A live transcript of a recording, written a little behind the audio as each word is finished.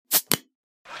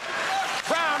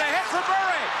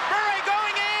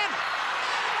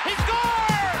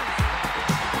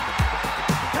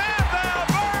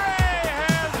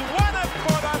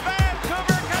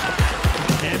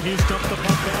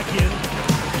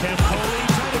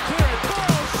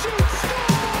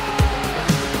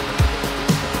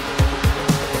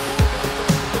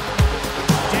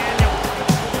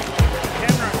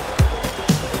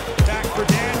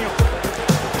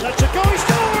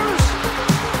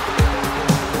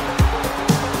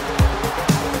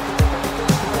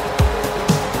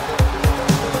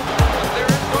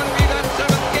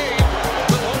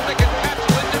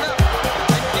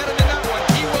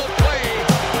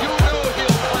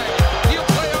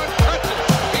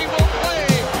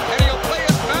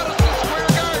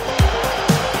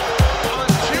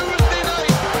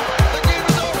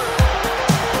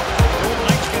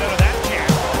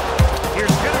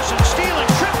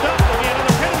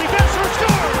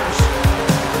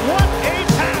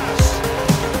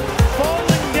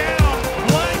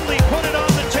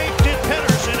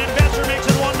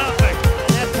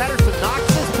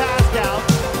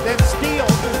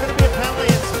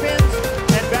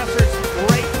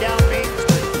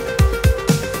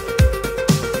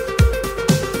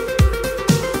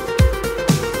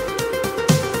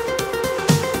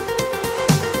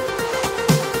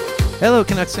Hello,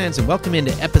 Canucks fans, and welcome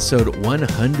into episode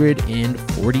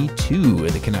 142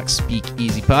 of the Canucks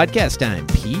Speakeasy podcast. I'm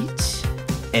Pete.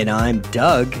 And I'm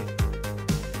Doug.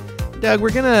 Doug, we're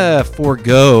going to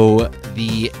forego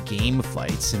the game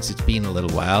flight since it's been a little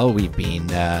while. We've been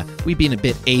a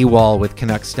bit AWOL with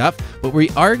Canucks stuff, but we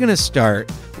are going to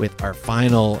start with our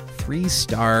final 3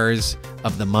 stars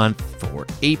of the month for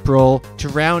April to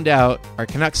round out our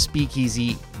Canucks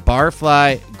Speakeasy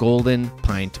Barfly Golden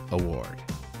Pint Award.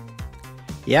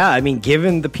 Yeah, I mean,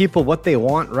 giving the people what they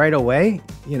want right away,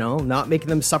 not making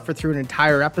them suffer through an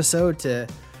entire episode to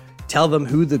tell them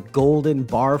who the Golden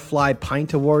Barfly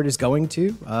Pint Award is going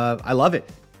to. I love it.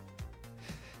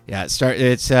 Yeah,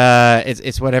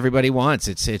 it's what everybody wants.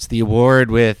 It's the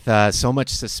award with so much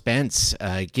suspense,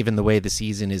 given the way the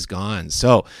season is gone.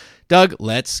 So, Doug,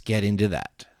 let's get into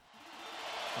that.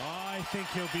 I think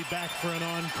he'll be back for an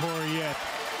encore yet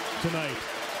tonight.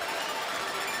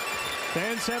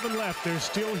 Fans haven't left. They're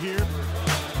still here.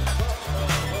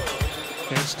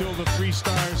 And still the 3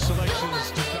 stars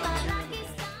selections to come here.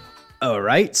 All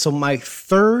right, so my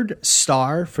 3rd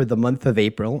star for the month of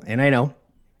April, and I know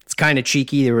it's kind of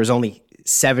cheeky. There was only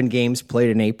 7 games played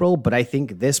in April, but I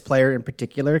think this player in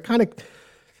particular kind of,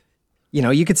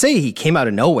 you could say he came out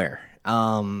of nowhere.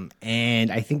 And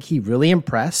I think he really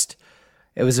impressed.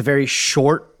 It was a very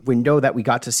short window that we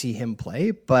got to see him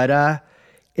play, but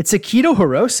it's Akito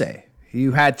Hirose,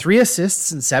 who had 3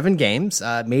 assists in 7 games,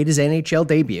 made his NHL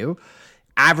debut,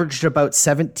 averaged about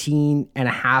 17 and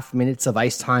a half minutes of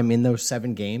ice time in those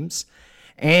 7 games.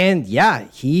 And yeah,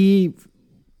 he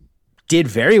did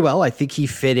very well. I think he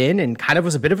fit in and kind of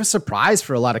was a bit of a surprise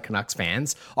for a lot of Canucks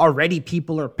fans. Already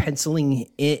people are penciling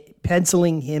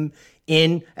him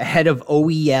in ahead of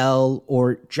OEL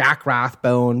or Jack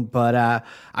Rathbone, but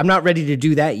I'm not ready to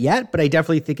do that yet, but I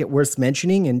definitely think it worth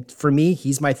mentioning. And for me,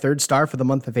 he's my 3rd star for the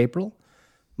month of April.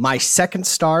 My 2nd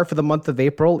star for the month of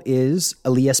April is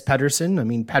Elias Pettersson. I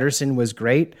mean, Pettersson was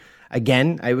great.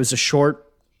 Again, it was a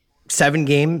short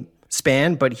 7-game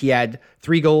span, but he had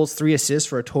 3 goals, 3 assists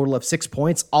for a total of 6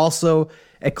 points. Also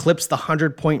eclipsed the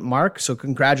 100-point mark. So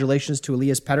congratulations to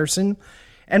Elias Pettersson.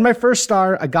 And my 1st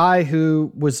star, a guy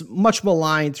who was much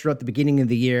maligned throughout the beginning of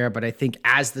the year, but I think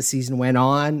as the season went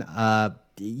on,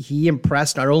 he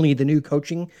impressed not only the new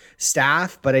coaching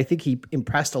staff, but I think he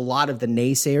impressed a lot of the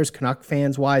naysayers, Canuck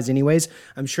fans wise anyways.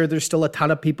 I'm sure there's still a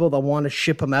ton of people that want to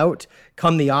ship him out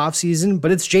come the offseason, but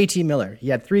it's JT Miller. He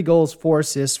had 3 goals, 4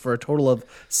 assists for a total of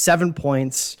 7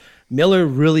 points. Miller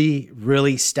really,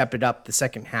 really stepped it up the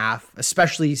second half,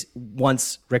 especially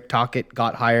once Rick Tocchet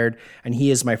got hired, and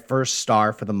he is my 1st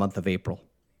star for the month of April.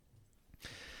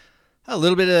 A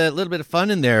little bit of fun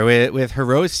in there with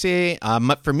Hirose.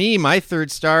 For me, my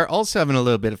 3rd star, also having a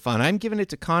little bit of fun. I'm giving it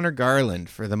to Connor Garland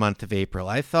for the month of April.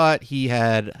 I thought he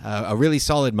had a really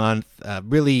solid month,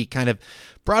 really kind of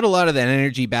brought a lot of that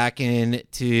energy back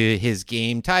into his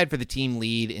game, tied for the team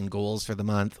lead in goals for the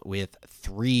month with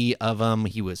 3 of them.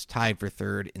 He was tied for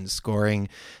 3rd in scoring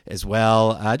as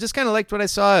well. Just kind of liked what I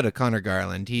saw out of Connor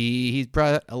Garland. He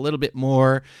brought a little bit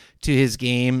more to his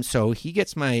game, so he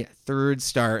gets my 3rd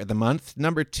star of the month.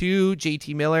 Number 2,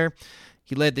 JT Miller.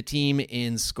 He led the team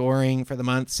in scoring for the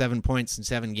month, 7 points in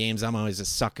 7 games. I'm always a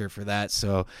sucker for that,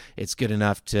 so it's good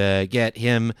enough to get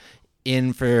him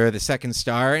in for the 2nd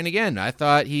star. And again, I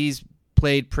thought he's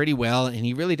played pretty well, and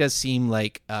he really does seem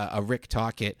like a Rick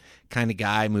Tocchet kind of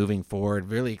guy moving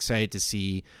forward. Really excited to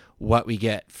see what we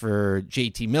get for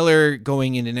JT Miller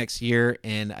going into next year,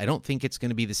 and I don't think it's going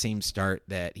to be the same start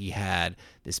that he had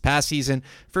this past season.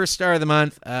 1st star of the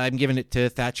month, I'm giving it to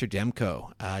Thatcher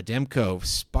Demko. Demko,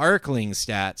 sparkling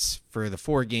stats for the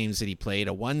 4 games that he played,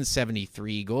 a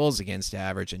 173 goals against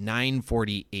average, a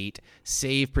 948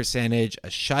 save percentage, a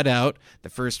shutout, the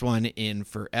first one in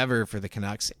forever for the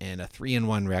Canucks, and a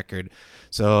 3-1 record.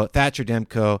 So Thatcher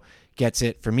Demko gets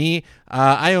it for me.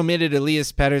 I omitted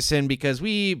Elias Pettersson because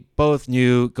we both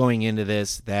knew going into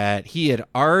this that he had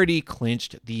already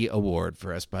clinched the award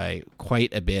for us by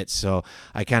quite a bit. So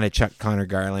I kind of chucked Connor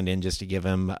Garland in just to give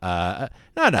him not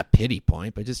a pity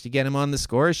point, but just to get him on the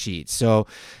score sheet. So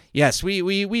yes,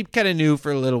 we kind of knew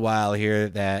for a little while here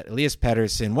that Elias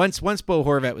Pettersson, once Bo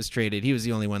Horvat was traded, he was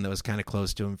the only one that was kind of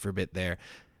close to him for a bit there.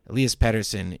 Elias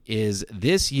Pettersson is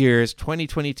this year's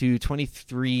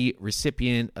 2022-23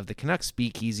 recipient of the Canucks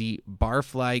Speakeasy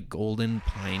Barfly Golden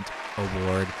Pint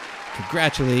Award.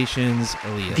 Congratulations,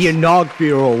 Elias. The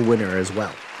inaugural winner as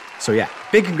well. So yeah,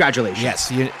 big congratulations.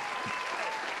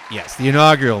 Yes, the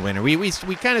inaugural winner. We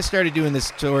kind of started doing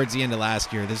this towards the end of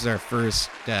last year. This is our first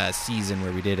season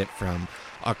where we did it from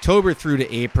October through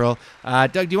to April.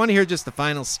 Doug, do you want to hear just the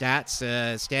final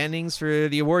standings for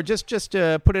the award? Just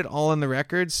to put it all on the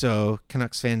record so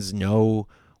Canucks fans know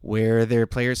where their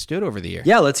players stood over the year.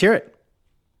 Yeah, let's hear it.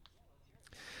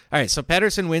 All right, so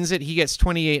Pettersson wins it. He gets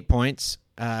 28 points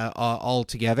all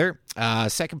together.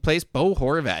 Second place, Bo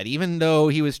Horvat. Even though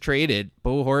he was traded,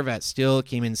 Bo Horvat still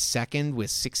came in second with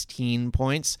 16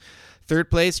 points. Third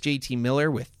place, JT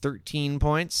Miller with 13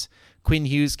 points. Quinn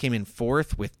Hughes came in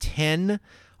fourth with 10.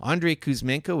 Andrei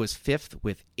Kuzmenko was fifth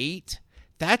with 8.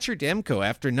 Thatcher Demko,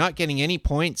 after not getting any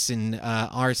points in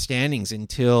our standings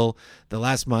until the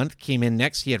last month, came in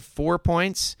next. He had 4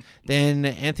 points. Then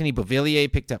Anthony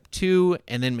Beauvillier picked up 2.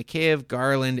 And then Mikheyev,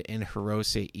 Garland, and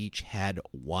Hirose each had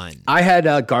 1. I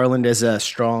had Garland as a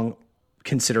strong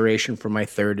consideration for my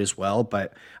third as well.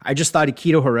 But I just thought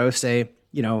Akito Hirose,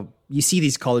 you see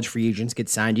these college free agents get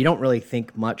signed. You don't really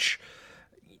think much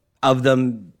of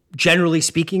them, generally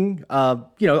speaking.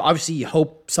 Obviously you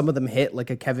hope some of them hit, like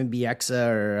a Kevin Bieksa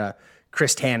or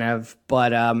Chris Tanev.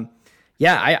 But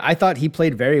I thought he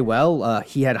played very well.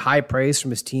 He had high praise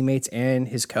from his teammates and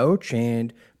his coach,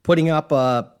 and putting up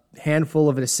a handful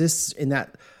of assists in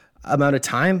that amount of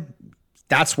time.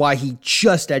 That's why he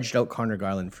just edged out Connor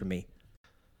Garland for me.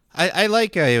 I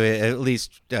like at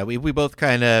least we both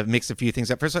kind of mixed a few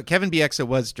things up. First of all, Kevin Bieksa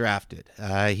was drafted.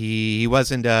 He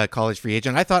wasn't a college free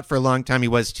agent. I thought for a long time he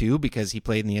was too because he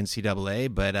played in the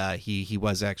NCAA, but he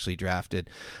was actually drafted.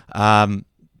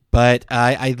 But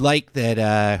I like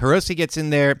that Hirose gets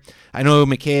in there. I know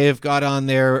Mikheyev got on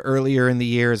there earlier in the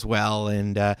year as well,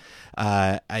 and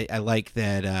I like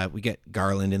that we get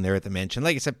Garland in there at the mention.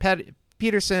 Like I said,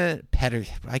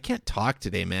 I can't talk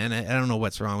today, man. I don't know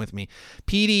what's wrong with me.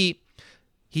 Petey,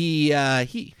 he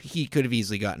could have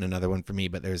easily gotten another one for me,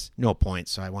 but there's no point,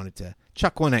 so I wanted to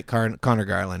chuck one at Connor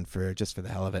Garland for the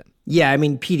hell of it. Yeah, I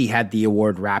mean, Petey had the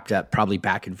award wrapped up probably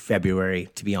back in February,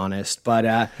 to be honest. But,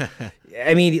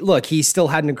 I mean, look, he still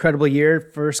had an incredible year.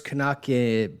 First Canuck,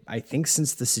 I think,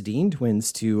 since the Sedin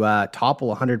twins to topple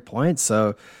 100 points,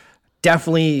 so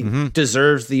definitely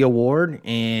deserves the award.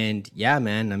 And yeah,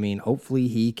 man, I mean, hopefully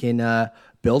he can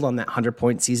build on that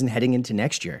 100-point season heading into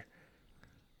next year.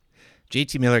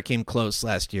 JT Miller came close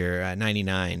last year,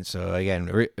 99. So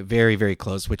again, very, very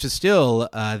close, which is still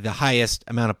the highest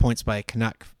amount of points by a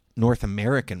Canuck North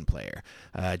American player,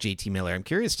 JT Miller. I'm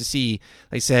curious to see,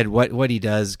 like I said, what he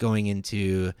does going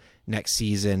into next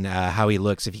season, how he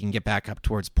looks, if he can get back up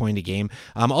towards point a game.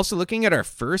 Also looking at our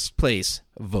first place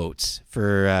votes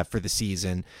for the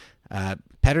season,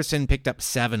 Pettersson picked up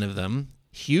 7 of them.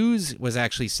 Hughes was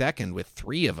actually second with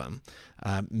 3 of them.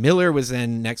 Miller was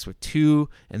then next with 2,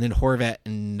 and then Horvat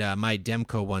and my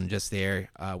Demko won just there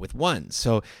with 1.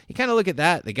 So you kind of look at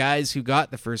that, the guys who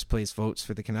got the first place votes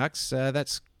for the Canucks,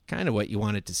 that's kind of what you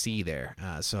wanted to see there.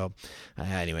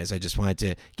 Anyways, I just wanted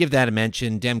to give that a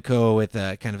mention. Demko with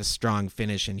a kind of a strong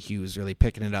finish, and Hughes really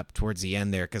picking it up towards the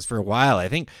end there, because for a while, I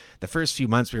think the first few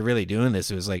months we were really doing this,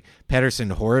 it was like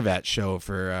Pettersson-Horvat show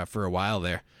for a while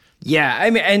there. Yeah, I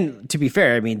mean, and to be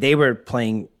fair, I mean, they were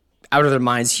playing out of their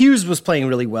minds. Hughes was playing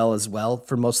really well as well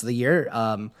for most of the year.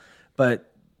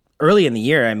 But early in the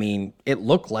year, I mean, it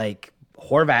looked like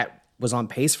Horvat was on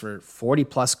pace for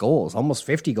 40-plus goals, almost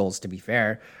 50 goals, to be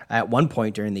fair, at one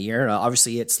point during the year.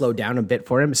 Obviously, it slowed down a bit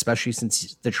for him, especially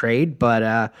since the trade.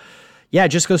 But, yeah, it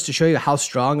just goes to show you how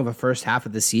strong of a first half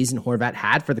of the season Horvat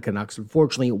had for the Canucks.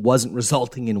 Unfortunately, it wasn't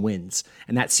resulting in wins,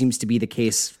 and that seems to be the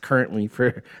case currently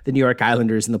for the New York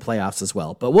Islanders in the playoffs as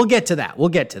well. But we'll get to that.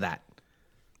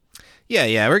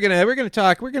 Yeah, we're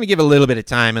gonna give a little bit of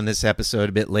time in this episode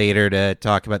a bit later to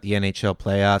talk about the NHL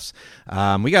playoffs.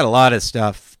 We got a lot of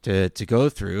stuff to go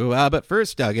through, but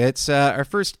first, Doug, it's our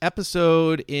first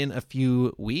episode in a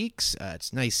few weeks.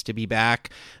 It's nice to be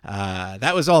back.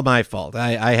 That was all my fault.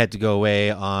 I had to go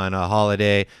away on a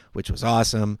holiday, which was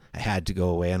awesome. I had to go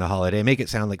away on a holiday. Make it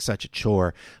sound like such a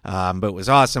chore, but it was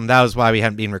awesome. That was why we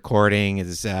haven't been recording.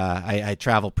 Is I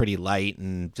travel pretty light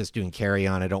and just doing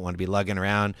carry-on. I don't want to be lugging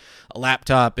around a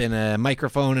laptop and a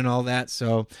microphone and all that.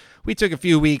 So we took a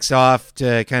few weeks off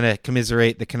to kind of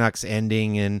commiserate the Canucks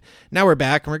ending, and now we're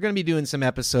back, and we're going to be doing some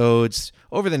episodes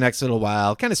over the next little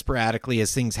while, kind of sporadically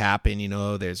as things happen. You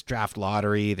know, there's draft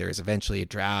lottery, there's eventually a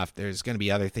draft, there's going to be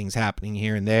other things happening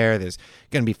here and there, there's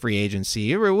going to be free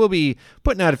agency. We'll be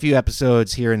putting out a few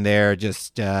episodes here and there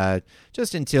just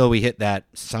until we hit that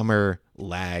summer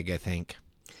lag, I think.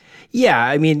 Yeah,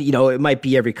 I mean, you know, it might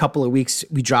be every couple of weeks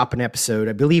we drop an episode.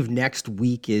 I believe next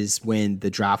week is when the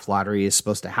draft lottery is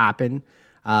supposed to happen.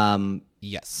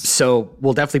 Yes. So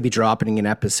we'll definitely be dropping an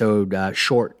episode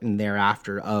short and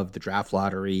thereafter of the draft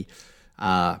lottery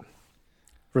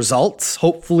results.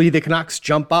 Hopefully the Canucks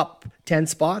jump up 10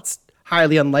 spots.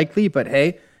 Highly unlikely, but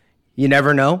hey, you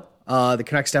never know. The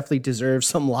Canucks definitely deserve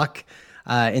some luck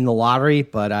in the lottery,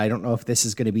 but I don't know if this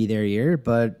is going to be their year.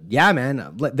 But yeah,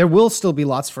 man, there will still be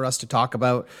lots for us to talk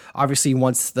about. Obviously,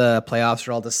 once the playoffs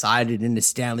are all decided and the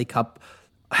Stanley Cup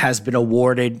has been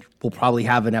awarded, we'll probably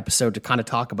have an episode to kind of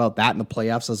talk about that in the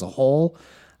playoffs as a whole.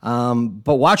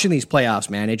 But watching these playoffs,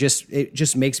 man, it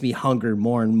just makes me hunger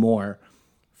more and more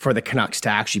for the Canucks to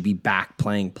actually be back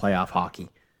playing playoff hockey.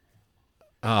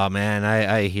 Oh, man,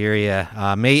 I hear you.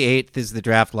 May 8th is the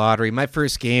draft lottery. My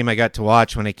first game I got to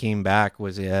watch when I came back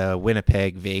was a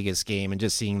Winnipeg-Vegas game, and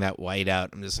just seeing that whiteout,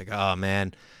 I'm just like, oh,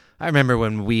 man. I remember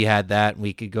when we had that and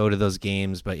we could go to those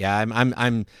games, but yeah,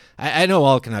 I know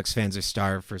all Canucks fans are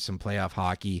starved for some playoff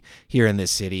hockey here in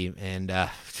this city, and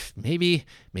maybe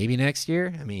next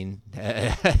year. I mean,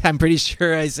 I'm pretty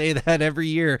sure I say that every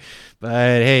year, but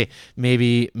hey,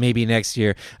 maybe next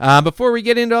year. Before we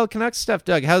get into all Canucks stuff,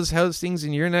 Doug, how's things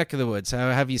in your neck of the woods? How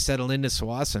have you settled into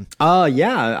Tsawwassen?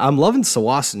 Yeah, I'm loving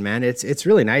Tsawwassen, man. It's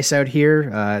really nice out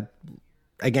here.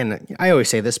 Again, I always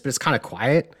say this, but it's kind of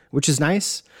quiet, which is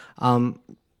nice.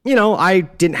 I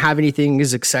didn't have anything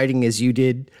as exciting as you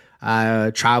did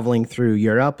traveling through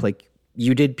Europe like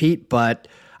you did, Pete, but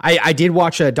I did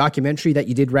watch a documentary that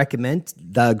you did recommend,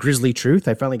 The Grizzly Truth.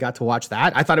 I finally got to watch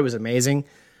that. I thought it was amazing.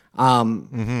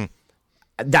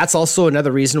 That's also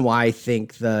another reason why I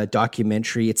think the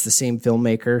documentary, it's the same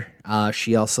filmmaker.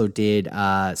 She also did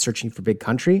Searching for Big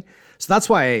Country. So that's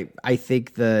why I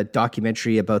think the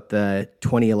documentary about the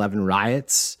 2011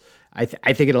 riots, I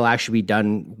think it'll actually be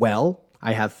done well.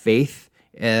 I have faith.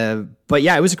 But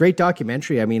yeah, it was a great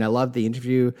documentary. I mean, I loved the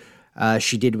interview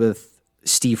she did with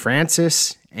Steve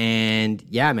Francis. And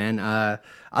yeah, man,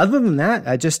 other than that,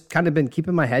 I just kind of been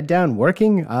keeping my head down,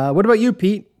 working. What about you,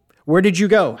 Pete? Where did you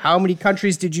go? How many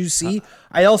countries did you see?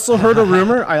 I also heard a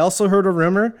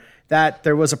rumor that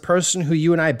there was a person who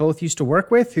you and I both used to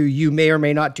work with, who you may or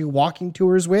may not do walking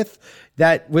tours with,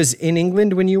 that was in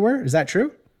England when you were. Is that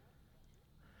true?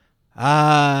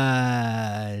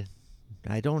 I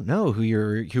don't know who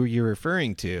you're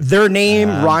referring to. Their name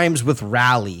rhymes with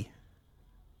rally.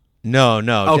 No,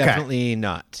 okay. Definitely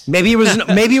not. Maybe it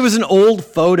was an old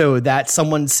photo that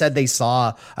someone said they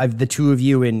saw of the two of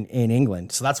you in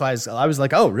England. So that's why I was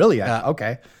like, oh, really?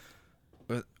 Okay.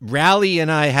 Rally and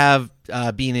I have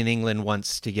been in England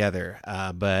once together,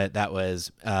 but that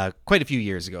was quite a few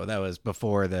years ago. That was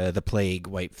before the plague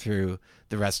wiped through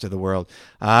the rest of the world.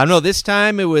 No, this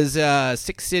time it was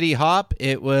 6-city hop.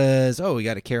 It was, we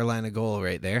got a Carolina goal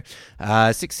right there.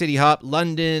 6-city hop,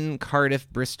 London, Cardiff,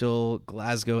 Bristol,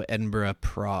 Glasgow, Edinburgh,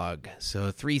 Prague.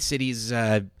 So 3 cities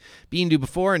been to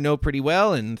before and know pretty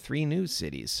well, and 3 new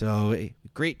cities. So a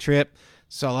great trip.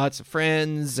 Saw lots of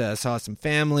friends, saw some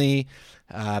family,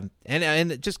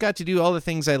 and just got to do all the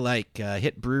things I like.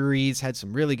 Hit breweries, had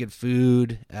some really good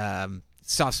food,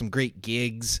 saw some great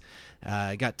gigs.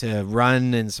 Got to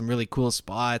run in some really cool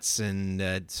spots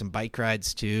and some bike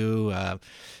rides too.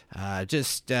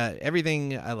 Just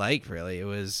everything I like, really. It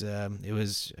was a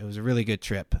really good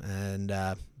trip, and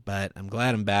but I'm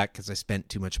glad I'm back because I spent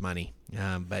too much money.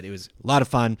 But it was a lot of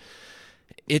fun.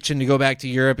 Itching to go back to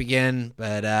Europe again,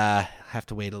 but have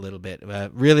to wait a little bit.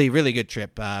 Really, really good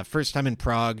trip. First time in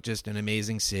Prague, just an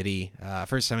amazing city.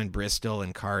 First time in Bristol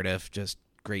and Cardiff, just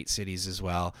great cities as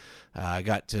well.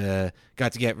 Got to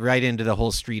get right into the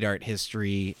whole street art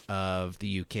history of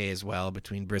the UK as well,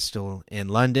 between Bristol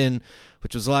and London,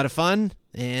 which was a lot of fun.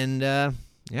 And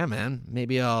yeah, man,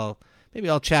 maybe I'll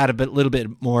chat a little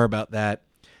bit more about that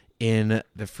in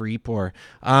the free pour.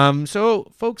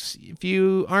 So folks, if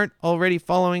you aren't already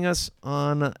following us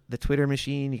on the Twitter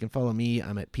machine, you can follow me.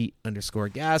 I'm at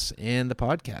Pete_gas, and the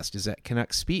podcast is at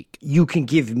Canucks Speak. You can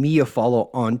give me a follow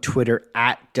on Twitter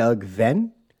at Doug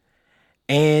Venn.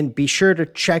 And be sure to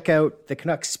check out the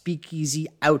Canucks Speakeasy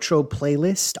outro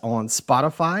playlist on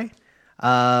Spotify.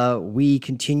 We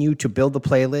continue to build the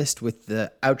playlist with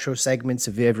the outro segments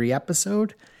of every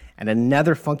episode. And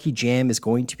another funky jam is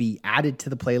going to be added to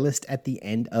the playlist at the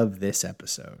end of this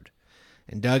episode.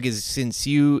 And Doug, since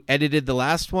you edited the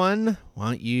last one, why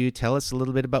don't you tell us a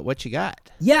little bit about what you got?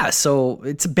 Yeah, so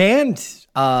it's a band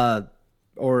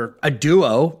or a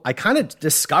duo I kind of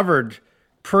discovered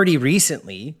pretty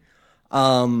recently.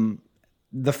 The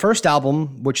first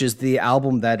album, which is the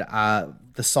album that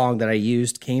the song that I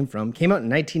used came out in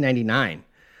 1999.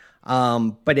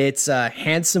 But it's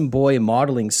Handsome Boy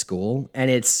Modeling School,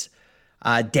 and it's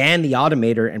Dan the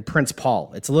Automator and Prince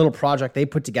Paul. It's a little project they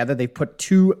put together. They've put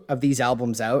 2 of these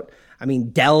albums out. I mean,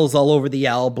 Dell's all over the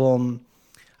album.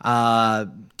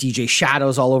 DJ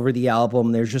Shadow's all over the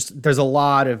album. There's a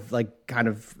lot of like kind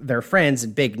of their friends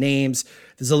and big names.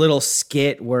 There's a little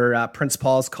skit where Prince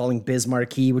Paul's calling Biz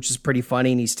Markie, which is pretty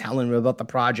funny, and he's telling him about the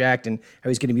project and how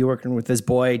he's going to be working with his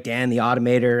boy Dan the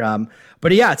Automator.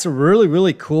 But yeah, it's a really,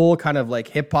 really cool kind of like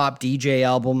hip hop DJ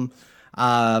album.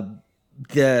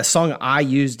 The song I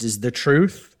used is The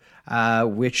Truth,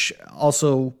 which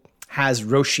also has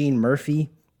Roisin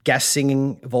Murphy guest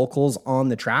singing vocals on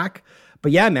the track.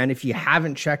 But yeah, man, if you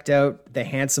haven't checked out the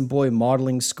Handsome Boy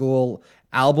Modeling School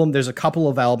album, there's a couple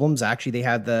of albums. Actually, they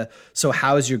have the So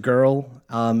How's Your Girl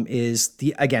that's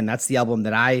the album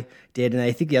that I did. And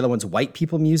I think the other one's White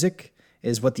People Music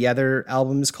is what the other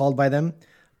album is called by them.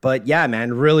 But yeah,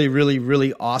 man, really, really,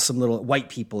 really awesome little White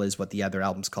People is what the other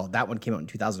album's called. That one came out in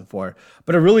 2004.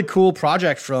 But a really cool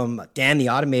project from Dan the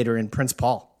Automator and Prince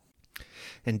Paul.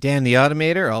 And Dan the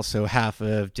Automator, also half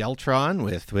of Deltron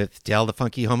with Del the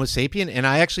Funky Homo Sapien. And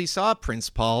I actually saw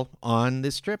Prince Paul on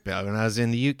this trip when I was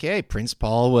in the UK. Prince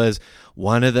Paul was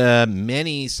one of the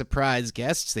many surprise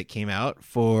guests that came out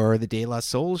for the De La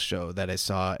Soul show that I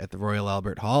saw at the Royal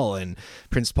Albert Hall. And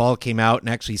Prince Paul came out and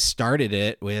actually started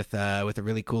it with a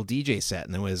really cool DJ set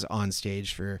and then was on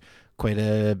stage for quite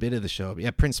a bit of the show. But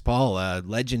yeah, Prince Paul, a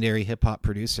legendary hip-hop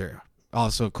producer.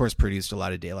 Also, of course, produced a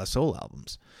lot of De La Soul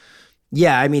albums.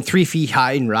 Yeah, I mean, 3 Feet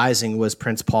High and Rising was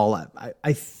Prince Paul.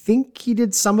 I think he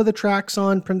did some of the tracks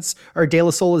on De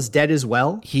La Soul is Dead as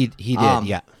well. He did,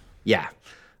 yeah. Yeah.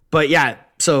 But yeah,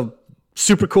 so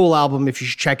super cool album if you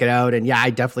should check it out. And yeah, I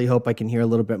definitely hope I can hear a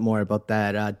little bit more about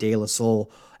that De La Soul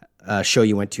show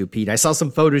you went to, Pete. I saw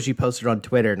some photos you posted on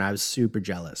Twitter and I was super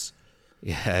jealous.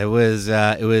 Yeah, it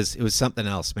was something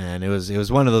else, man. It was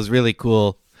one of those really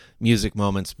cool music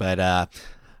moments, but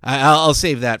I'll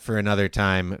save that for another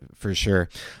time for sure.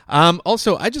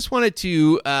 Also, I just wanted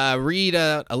to read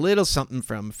a little something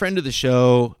from a friend of the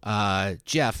show,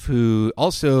 Jeff, who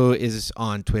also is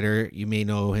on Twitter. You may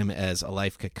know him as a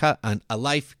life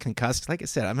concussed. Like I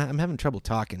said, I'm having trouble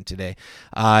talking today.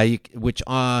 You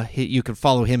can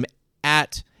follow him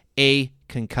at a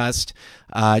concussed.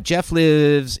 Jeff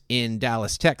lives in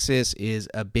Dallas, Texas, is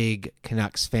a big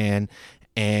Canucks fan,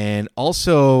 and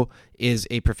also is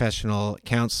a professional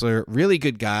counselor, really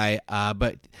good guy,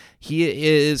 but he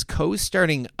is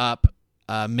co-starting up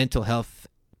a mental health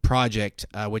project,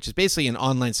 which is basically an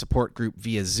online support group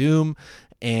via Zoom.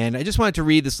 And I just wanted to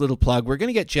read this little plug. We're going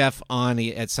to get Jeff on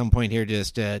at some point here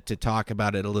just to talk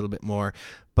about it a little bit more.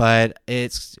 But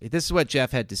this is what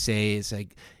Jeff had to say. Is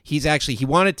like he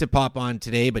wanted to pop on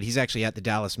today, but he's actually at the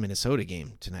Dallas Minnesota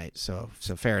game tonight. So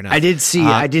fair enough. I did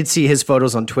see his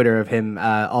photos on Twitter of him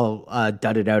all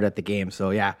dudded out at the game. So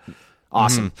yeah,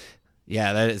 awesome. Mm-hmm.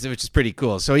 Yeah, which is pretty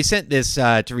cool. So he sent this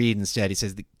to read instead. He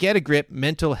says, the Get a Grip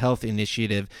Mental Health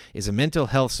Initiative is a mental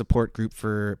health support group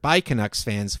by Canucks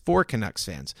fans for Canucks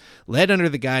fans, led under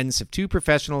the guidance of 2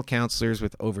 professional counselors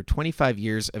with over 25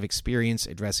 years of experience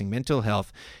addressing mental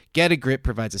health. Get a Grip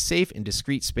provides a safe and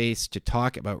discreet space to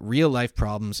talk about real-life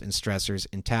problems and stressors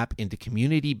and tap into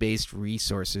community-based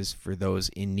resources for those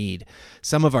in need.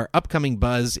 Some of our upcoming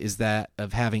buzz is that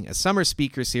of having a summer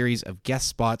speaker series of guest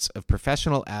spots of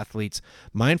professional athletes,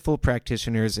 mindful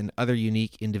practitioners, and other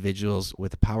unique individuals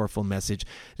with a powerful message.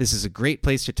 This is a great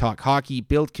place to talk hockey,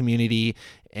 build community,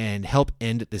 and help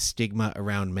end the stigma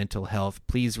around mental health.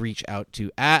 Please reach out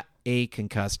to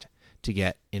 @aconcussed to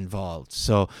get involved.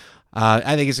 So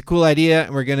I think it's a cool idea,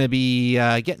 and we're going to be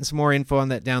getting some more info on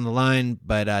that down the line,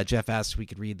 but Jeff asked if we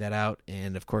could read that out,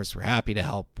 and of course we're happy to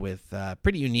help with a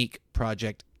pretty unique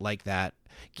project like that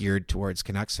geared towards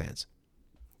Canucks fans.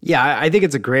 Yeah, I think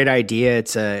it's a great idea.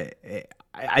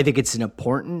 I think it's an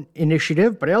important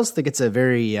initiative, but I also think it's a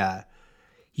very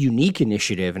unique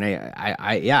initiative, and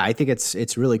I think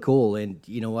it's really cool. And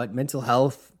you know what, mental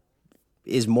health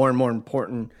is more and more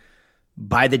important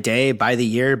by the day, by the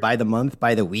year, by the month,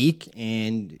 by the week,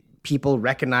 and people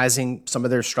recognizing some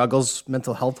of their struggles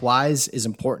mental health wise is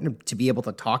important to be able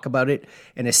to talk about it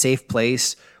in a safe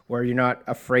place where you're not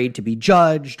afraid to be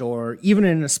judged, or even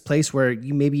in a place where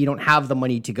you don't have the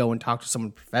money to go and talk to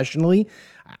someone professionally.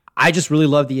 I just really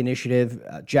love the initiative.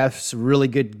 Jeff's a really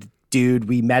good dude.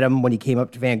 We met him when he came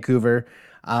up to Vancouver.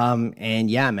 And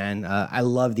yeah, man, I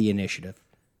love the initiative.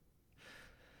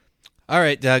 All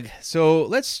right, Doug. So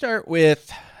let's start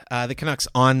with the Canucks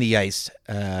on the ice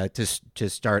to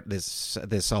start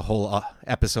this whole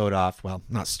episode off. Well,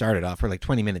 not start it off. We're like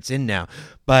 20 minutes in now,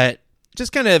 but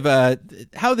just kind of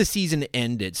how the season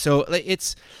ended. So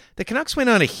it's the Canucks went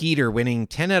on a heater, winning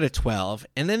 10 out of 12,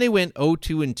 and then they went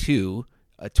 0-2-2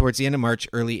 towards the end of March,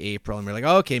 early April, and we're like,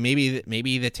 oh, okay, maybe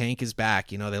the tank is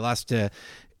back. You know, they lost to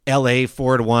LA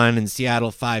 4-1 and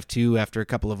Seattle 5-2 after a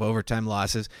couple of overtime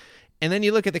losses. And then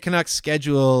you look at the Canucks'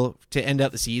 schedule to end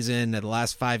out the season. The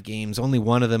last 5 games, only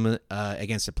one of them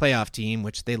against a playoff team,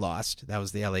 which they lost. That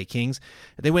was the LA Kings.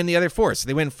 They win the other 4. So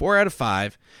they win 4 out of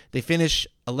 5. They finish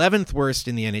 11th worst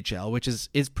in the NHL, which is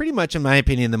pretty much, in my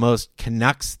opinion, the most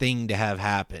Canucks thing to have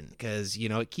happen. Because,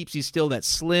 it keeps you still that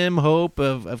slim hope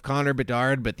of Connor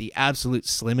Bedard, but the absolute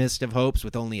slimmest of hopes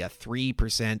with only a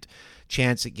 3%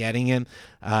 chance at getting him.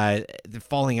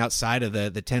 Falling outside of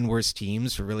the 10 worst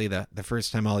teams for really the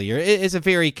first time all year is a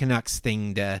very Canucks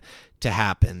thing to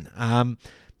happen.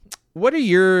 What are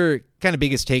your kind of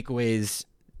biggest takeaways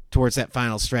towards that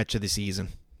final stretch of the season?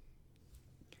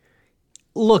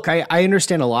 Look, I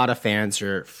understand a lot of fans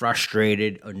are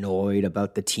frustrated, annoyed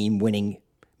about the team winning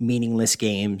meaningless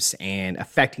games and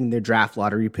affecting their draft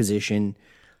lottery position.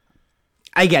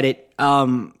 I get it.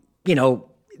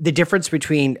 The difference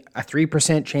between a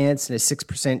 3% chance and a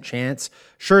 6% chance,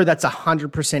 sure, that's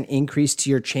 100% increase to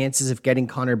your chances of getting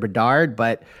Connor Bedard,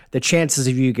 but the chances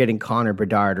of you getting Connor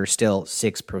Bedard are still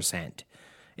 6%.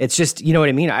 It's just, you know what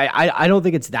I mean? I don't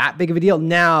think it's that big of a deal.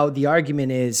 Now, the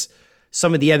argument is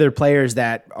some of the other players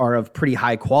that are of pretty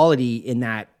high quality in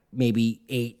that maybe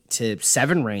 8 to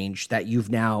 7 range that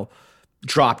you've now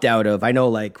dropped out of. I know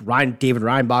like David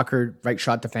Reinbacher, right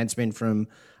shot defenseman from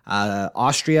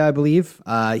Austria, I believe.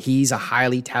 He's a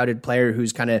highly touted player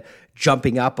who's kind of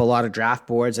jumping up a lot of draft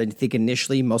boards. I think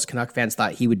initially most Canuck fans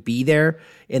thought he would be there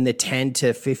in the 10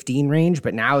 to 15 range,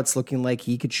 but now it's looking like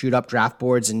he could shoot up draft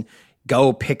boards and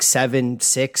go pick 7,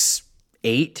 6,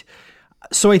 8.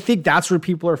 So I think that's where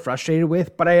people are frustrated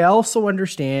with, but I also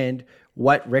understand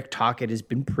what Rick Tocchet has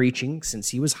been preaching since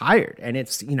he was hired. And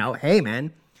it's, hey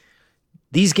man,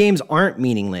 these games aren't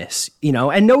meaningless,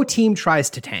 and no team tries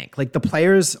to tank. Like the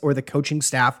players or the coaching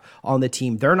staff on the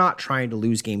team, they're not trying to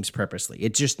lose games purposely.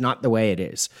 It's just not the way it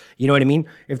is. You know what I mean?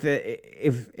 If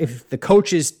the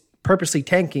coach is purposely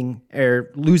tanking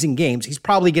or losing games, he's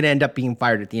probably going to end up being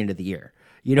fired at the end of the year.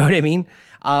 You know what I mean?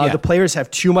 The players have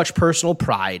too much personal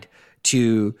pride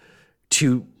to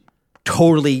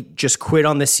totally just quit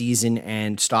on the season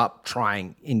and stop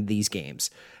trying in these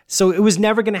games. So it was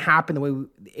never going to happen the way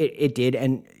it did.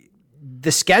 And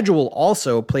the schedule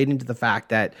also played into the fact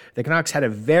that the Canucks had a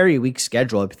very weak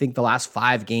schedule. I think the last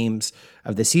 5 games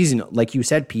of the season, like you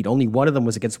said, Pete, only one of them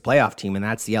was against a playoff team, and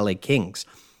that's the LA Kings.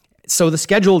 So the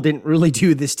schedule didn't really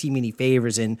do this team any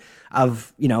favors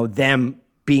of them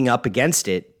being up against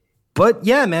it. But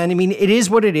yeah, man, I mean, it is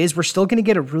what it is. We're still going to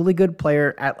get a really good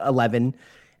player at 11.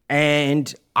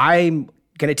 And I'm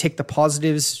going to take the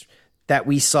positives that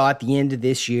we saw at the end of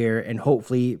this year, and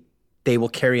hopefully they will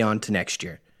carry on to next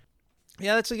year.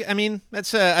 Yeah, that's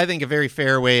I think a very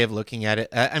fair way of looking at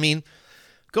it.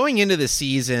 Going into the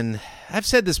season, I've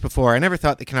said this before, I never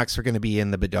thought the Canucks were going to be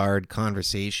in the Bedard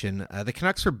conversation. The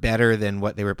Canucks were better than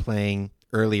what they were playing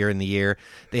earlier in the year.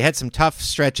 They had some tough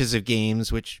stretches of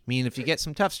games, which mean if you get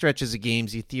some tough stretches of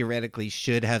games, you theoretically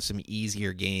should have some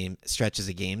easier stretches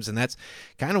of games, and that's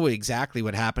kind of exactly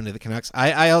what happened to the Canucks.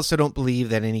 I also don't believe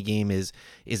that any game is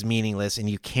meaningless, and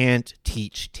you can't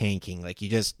teach tanking. Like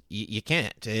you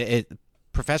can't.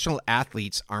 Professional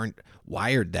athletes aren't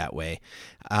wired that way.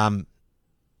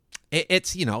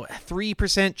 It's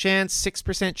 3% chance,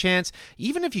 6% chance.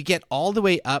 Even if you get all the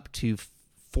way up to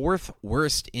 4th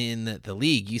worst in the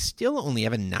league, you still only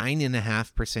have a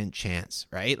 9.5% chance,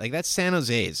 right? Like that's San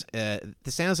Jose's. The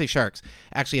San Jose Sharks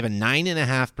actually have a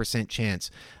 9.5% chance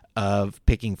of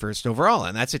picking first overall,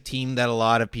 and that's a team that a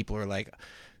lot of people are like,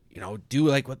 do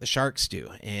like what the Sharks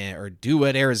do, or do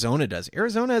what Arizona does.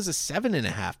 Arizona has a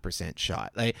 7.5%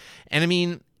 shot.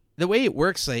 The way it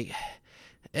works,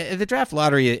 the draft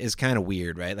lottery is kind of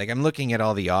weird, right? Like I'm looking at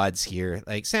all the odds here.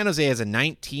 Like San Jose has a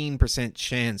 19%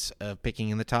 chance of picking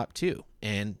in the top 2,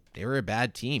 and they were a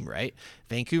bad team, right?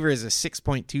 Vancouver has a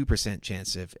 6.2%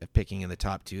 chance of picking in the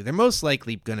top 2. They're most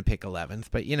likely going to pick 11th,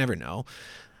 but you never know.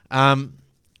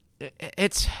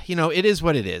 It's it is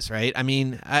what it is, right?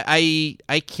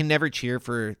 I can never cheer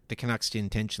for the Canucks to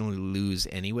intentionally lose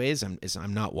anyways.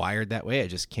 I'm not wired that way. I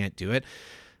just can't do it.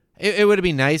 It would have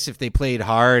been nice if they played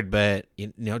hard, but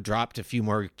dropped a few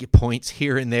more points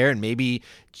here and there, and maybe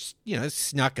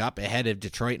snuck up ahead of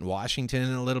Detroit and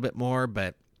Washington a little bit more.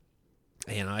 But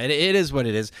it is what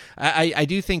it is. I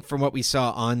do think from what we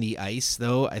saw on the ice,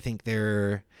 though, I think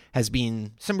there has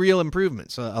been some real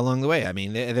improvements along the way.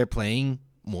 They're playing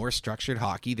more structured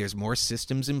hockey. There's more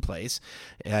systems in place.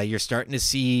 You're starting to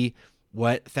see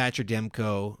what Thatcher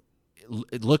Demko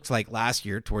looked like last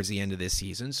year towards the end of this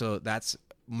season. So that's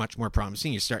much more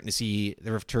promising. You're starting to see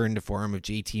the return to form of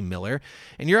JT Miller,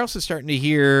 and you're also starting to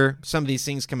hear some of these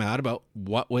things come out about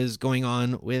what was going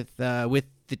on with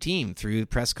the team through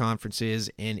press conferences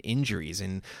and injuries,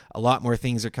 and a lot more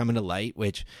things are coming to light,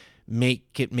 which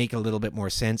make a little bit more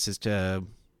sense as to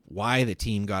why the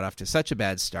team got off to such a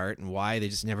bad start and why they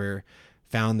just never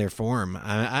found their form.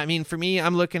 I mean, for me,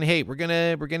 I'm looking, hey, we're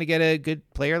gonna get a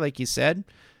good player, like you said.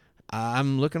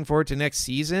 I'm looking forward to next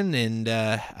season, and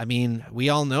I mean, we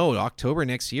all know October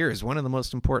next year is one of the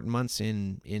most important months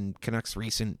in Canucks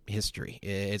recent history.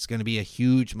 It's going to be a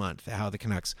huge month how the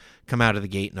Canucks come out of the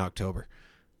gate in October.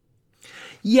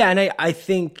 Yeah, and I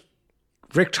think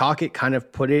Rick Tocchet kind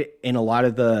of put it in a lot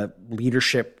of the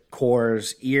leadership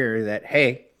core's ear that,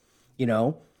 hey, you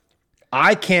know,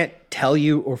 I can't tell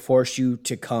you or force you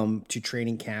to come to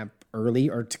training camp early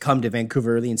or to come to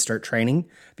Vancouver early and start training,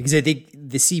 because I think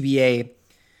the CBA,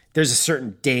 there's a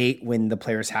certain date when the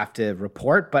players have to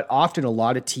report, but often a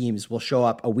lot of teams will show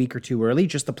up a week or two early.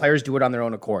 Just the players do it on their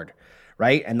own accord,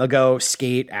 right? And they'll go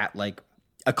skate at like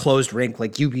a closed rink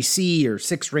like UBC or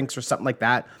Six Rinks or something like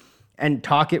that. And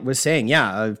Tocchet was saying,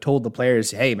 yeah, I've told the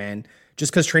players, hey man,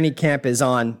 just because training camp is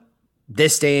on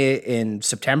this day in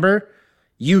September,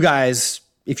 you guys,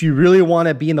 if you really want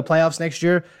to be in the playoffs next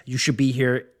year, you should be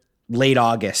here late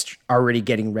August, already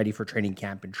getting ready for training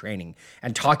camp and training.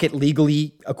 And Tocchet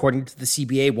legally, according to the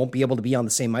CBA, won't be able to be on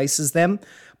the same ice as them.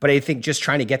 But I think just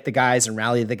trying to get the guys and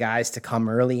rally the guys to come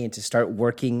early and to start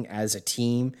working as a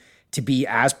team to be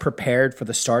as prepared for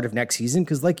the start of next season.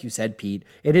 Because like you said, Pete,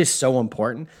 it is so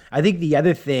important. I think the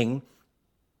other thing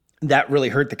that really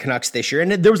hurt the Canucks this year,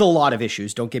 and there was a lot of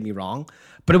issues, don't get me wrong,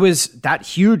 but it was that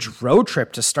huge road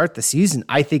trip to start the season,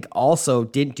 I think also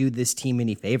didn't do this team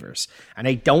any favors. And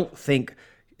I don't think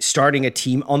starting a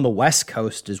team on the West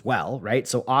Coast as well, right?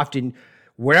 So often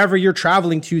wherever you're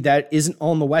traveling to that isn't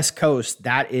on the West Coast,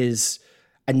 that is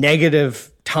a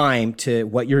negative time to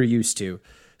what you're used to.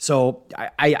 So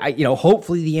I you know,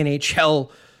 hopefully the NHL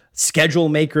schedule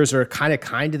makers are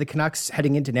kind to the Canucks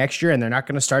heading into next year, and they're not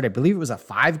going to start, I believe it was a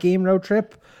 5-game road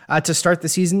trip to start the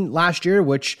season last year,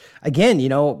 which again, you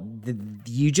know,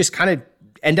 you just kind of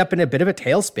end up in a bit of a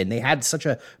tailspin. They had such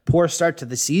a poor start to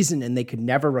the season and they could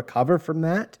never recover from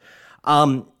that.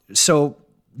 So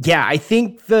yeah, I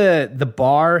think the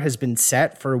bar has been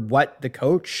set for what the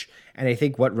coach and I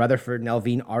think what Rutherford and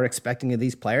Alvin are expecting of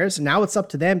these players. And now it's up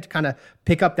to them to kind of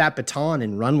pick up that baton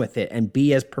and run with it and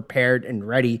be as prepared and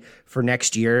ready for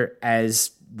next year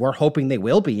as we're hoping they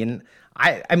will be. And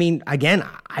I mean, again,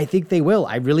 I think they will.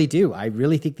 I really do. I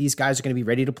really think these guys are going to be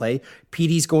ready to play.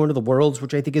 Petey's going to the Worlds,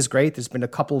 which I think is great. There's been a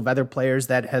couple of other players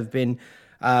that have been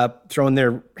throwing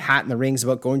their hat in the rings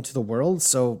about going to the Worlds.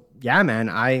 So yeah, man,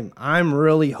 I'm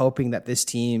really hoping that this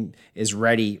team is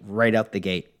ready right out the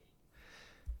gate.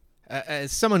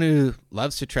 As someone who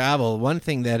loves to travel, one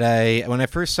thing that when I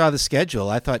first saw the schedule,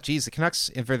 I thought, geez, the Canucks,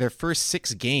 for their first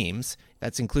 6 games,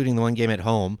 that's including the one game at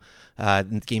home,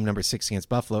 game number 6 against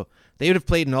Buffalo, they would have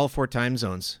played in all 4 time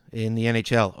zones in the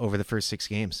NHL over the first 6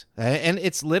 games. And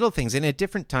it's little things. And at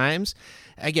different times,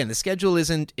 again, the schedule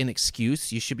isn't an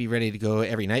excuse. You should be ready to go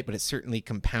every night, but it certainly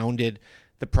compounded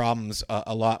the problems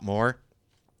a lot more.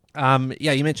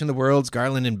 Yeah, you mentioned the Worlds,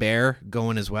 Garland and Bear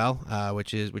going as well,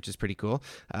 which is pretty cool.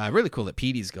 Really cool that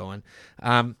Petey's going.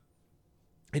 How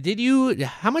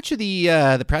much of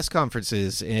the press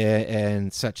conferences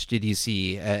and such did you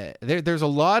see? There's a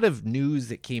lot of news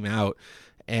that came out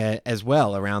as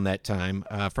well around that time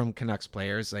from Canucks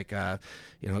players, like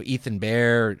Ethan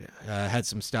Bear had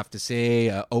some stuff to say,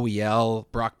 OEL,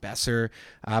 Brock Besser.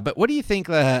 But what do you think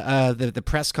the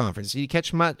press conference? Did you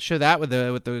catch much of that with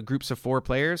the groups of 4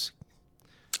 players?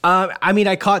 I mean,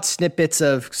 I caught snippets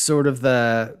of sort of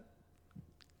the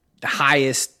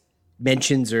highest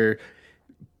mentions or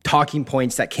talking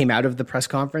points that came out of the press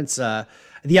conference.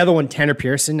 The other one, Tanner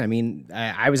Pearson, I mean,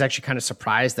 I was actually kind of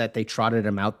surprised that they trotted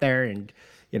him out there, and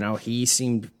he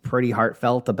seemed pretty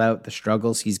heartfelt about the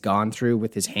struggles he's gone through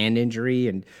with his hand injury.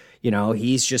 And,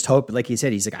 he's just hoping, like he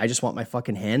said, he's like, I just want my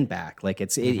fucking hand back. Like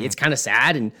it's kind of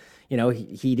sad. And,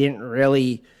 he didn't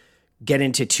really get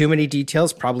into too many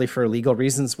details, probably for legal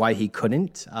reasons why he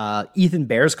couldn't. Ethan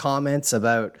Bear's comments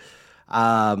about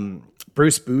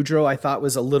Bruce Boudreau, I thought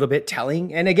was a little bit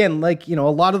telling. And again, like, a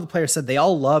lot of the players said they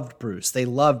all loved Bruce. They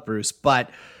loved Bruce, but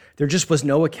there just was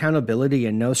no accountability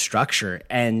and no structure.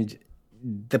 And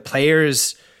the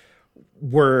players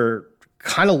were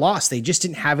kind of lost. They just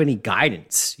didn't have any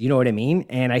guidance. You know what I mean?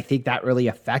 And I think that really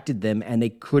affected them, and they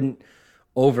couldn't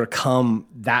overcome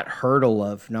that hurdle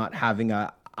of not having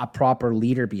a proper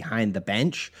leader behind the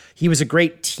bench. He was a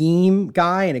great team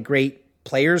guy and a great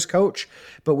players coach,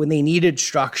 but when they needed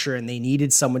structure and they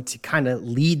needed someone to kind of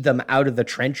lead them out of the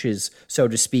trenches, so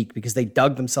to speak, because they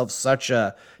dug themselves such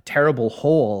a terrible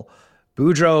hole,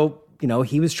 Boudreau,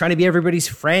 he was trying to be everybody's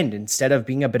friend instead of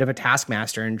being a bit of a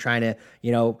taskmaster and trying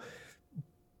to,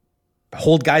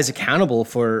 hold guys accountable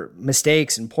for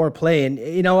mistakes and poor play. And,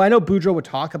 I know Boudreau would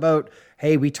talk about,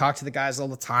 hey, we talk to the guys all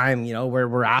the time, where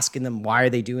we're asking them, why are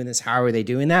they doing this? How are they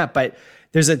doing that? But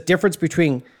there's a difference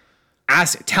between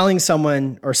telling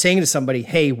someone or saying to somebody,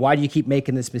 hey, why do you keep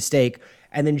making this mistake?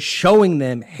 And then showing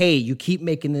them, hey, you keep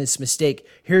making this mistake.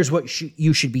 Here's what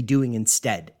you should be doing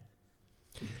instead.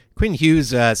 Quinn Hughes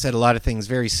said a lot of things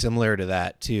very similar to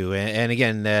that too. And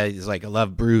again, he's like, I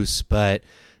love Bruce, but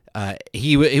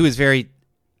he was very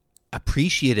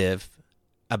appreciative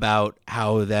about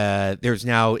how there's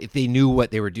now, if they knew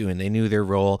what they were doing, they knew their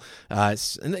role. Like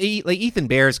Ethan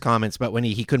Bear's comments about when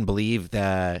he couldn't believe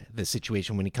the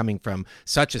situation when he coming from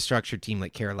such a structured team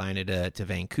like Carolina to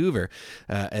Vancouver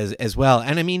as well.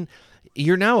 And I mean,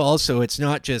 you're now also, it's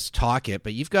not just Tocchet,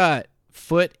 but you've got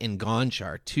Foote and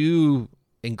Gonchar, two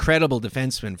incredible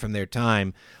defensemen from their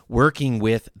time working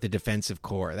with the defensive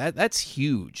core. That's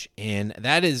huge. And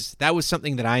that was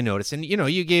something that I noticed. And,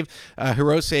 you gave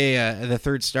Hirose the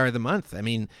third star of the month. I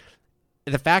mean,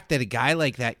 the fact that a guy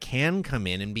like that can come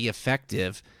in and be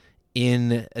effective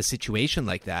in a situation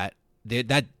like that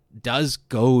does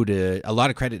go to a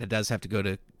lot of credit. That does have to go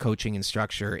to coaching and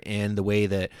structure and the way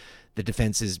that the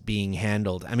defense is being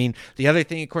handled. I mean, the other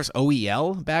thing, of course,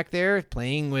 OEL back there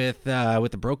playing with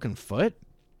a broken foot.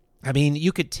 I mean,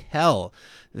 you could tell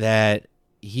that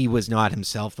he was not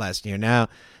himself last year. Now,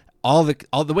 all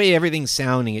the way everything's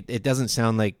sounding, it doesn't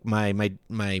sound like my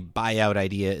buyout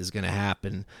idea is going to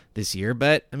happen this year.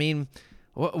 But I mean,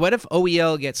 what if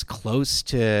OEL gets close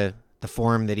to the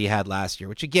form that he had last year?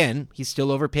 Which again, he's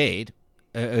still overpaid.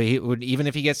 Even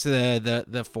if he gets to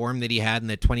the form that he had in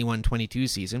the 21-22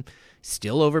 season,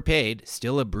 still overpaid,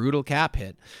 still a brutal cap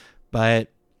hit. But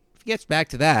if he gets back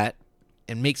to that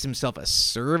and makes himself a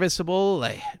serviceable,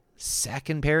 like,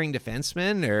 second pairing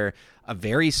defenseman or a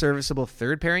very serviceable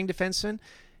third pairing defenseman,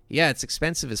 yeah, it's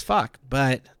expensive as fuck,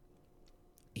 but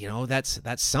that's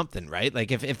something, right?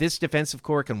 Like if this defensive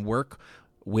core can work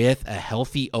with a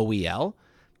healthy OEL,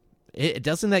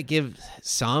 doesn't that give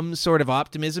some sort of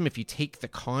optimism if you take the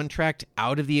contract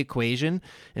out of the equation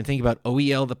and think about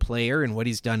OEL the player and what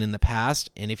he's done in the past,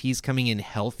 and if he's coming in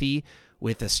healthy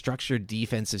with a structured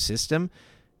defensive system?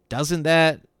 Doesn't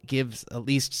that give at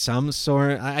least some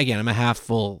sort? Again, I'm a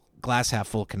glass half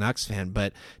full Canucks fan,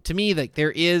 but to me, like,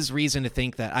 there is reason to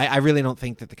think that I really don't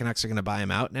think that the Canucks are going to buy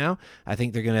him out now. I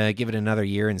think they're going to give it another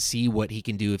year and see what he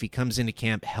can do if he comes into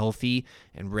camp healthy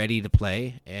and ready to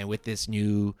play, and with this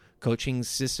new coaching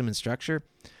system and structure,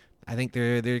 I think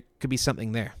there could be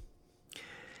something there.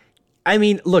 I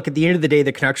mean, look, at the end of the day,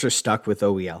 the Canucks are stuck with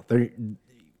OEL.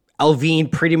 Alvin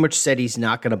pretty much said he's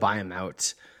not going to buy him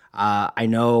out. I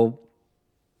know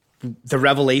the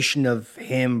revelation of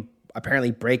him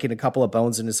apparently breaking a couple of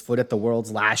bones in his foot at the Worlds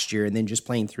last year and then just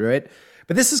playing through it.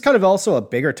 But this is kind of also a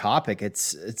bigger topic.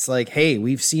 It's like, hey,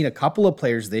 we've seen a couple of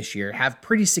players this year have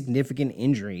pretty significant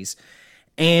injuries.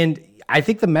 And I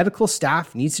think the medical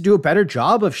staff needs to do a better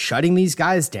job of shutting these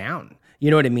guys down.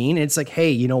 You know what I mean? It's like,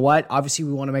 hey, you know what? Obviously,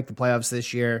 we want to make the playoffs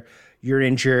this year. You're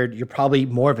injured. You're probably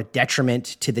more of a detriment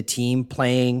to the team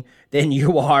playing than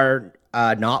you are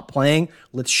not playing.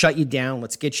 Let's shut you down.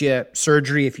 Let's get you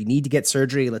surgery if you need to get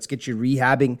surgery. Let's get you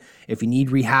rehabbing if you need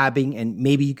rehabbing. And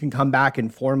maybe you can come back in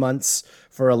 4 months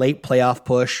for a late playoff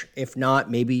push. If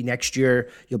not, maybe next year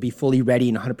you'll be fully ready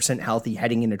and 100% healthy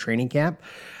heading into training camp.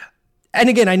 And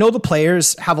again, I know the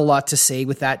players have a lot to say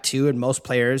with that too. And most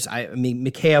players, I mean,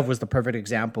 Mikheyev was the perfect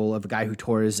example of a guy who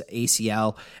tore his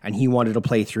ACL and he wanted to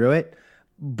play through it.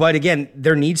 But again,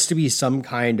 there needs to be some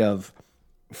kind of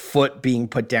foot being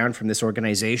put down from this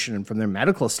organization and from their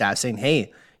medical staff saying,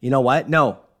 hey, you know what?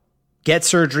 No, get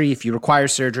surgery if you require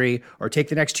surgery, or take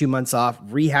the next 2 months off,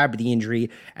 rehab the injury,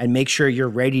 and make sure you're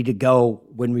ready to go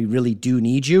when we really do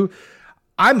need you.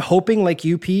 I'm hoping, like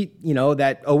you, Pete,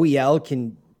 that OEL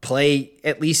can play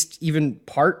at least even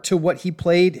part to what he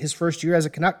played his first year as a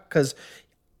Canuck, because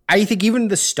I think even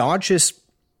the staunchest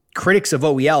critics of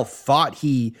OEL thought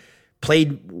he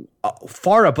played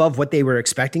far above what they were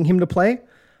expecting him to play.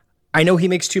 I know he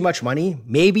makes too much money.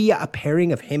 Maybe a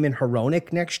pairing of him and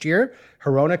Hronek next year.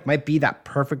 Hronek might be that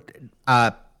perfect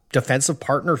defensive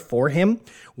partner for him,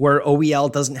 where OEL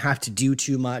doesn't have to do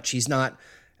too much. He's not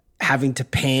having to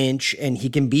pinch, and he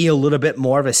can be a little bit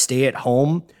more of a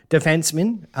stay-at-home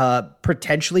defenseman.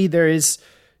 Potentially there is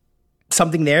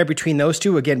something there between those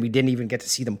two. Again, we didn't even get to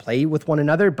see them play with one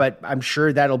another, but I'm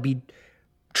sure that'll be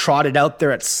trotted out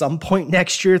there at some point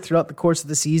next year throughout the course of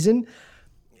the season.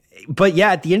 But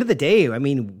yeah, at the end of the day, I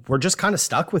mean, we're just kind of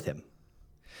stuck with him.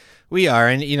 We are.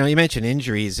 And, you mentioned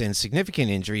injuries and significant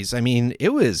injuries. I mean,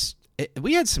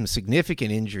 we had some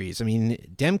significant injuries. I mean,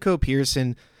 Demko,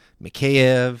 Pearson,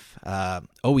 Mikheyev,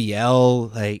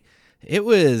 OEL, like it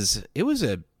was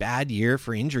a bad year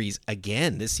for injuries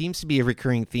again. This seems to be a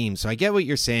recurring theme. So I get what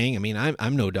you're saying. I mean,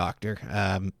 I'm no doctor,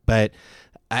 but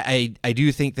I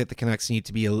do think that the Canucks need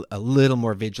to be a little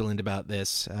more vigilant about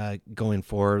this going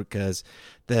forward, because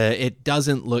it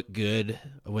doesn't look good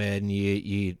when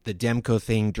the Demko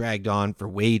thing dragged on for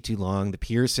way too long. The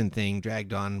Pearson thing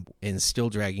dragged on and still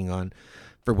dragging on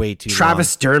for way too long.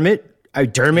 Travis Dermott,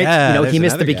 yeah, he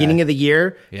missed the beginning of the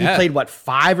year. Yeah. He played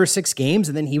 5 or 6 games,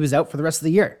 and then he was out for the rest of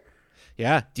the year.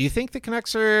 Yeah. Do you think the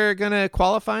Canucks are going to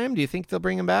qualify him? Do you think they'll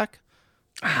bring him back?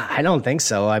 I don't think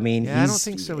so. I mean, I don't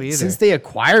think so either. Since they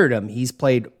acquired him, he's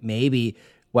played maybe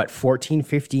 14,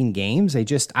 15 games.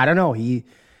 I don't know. He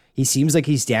seems like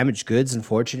he's damaged goods,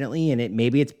 unfortunately, and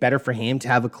maybe it's better for him to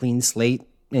have a clean slate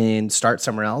and start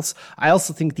somewhere else. I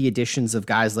also think the additions of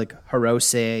guys like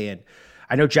Hirose, and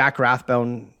I know Jack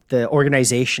Rathbone, the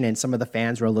organization and some of the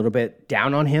fans were a little bit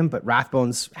down on him, but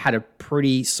Rathbone's had a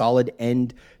pretty solid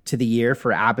end to the year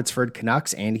for Abbotsford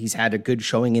Canucks, and he's had a good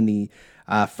showing in the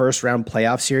first round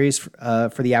playoff series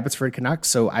for the Abbotsford Canucks.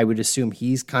 So I would assume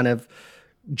he's kind of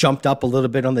jumped up a little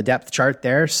bit on the depth chart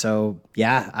there. So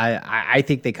yeah, I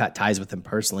think they cut ties with him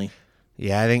personally.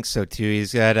 Yeah, I think so too.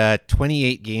 He's got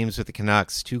 28 games with the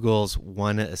Canucks, 2 goals,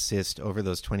 1 assist over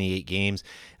those 28 games.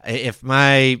 If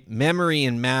my memory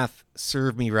and math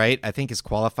serve me right, I think his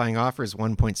qualifying offer is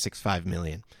 $1.65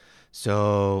 million.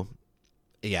 So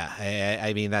yeah,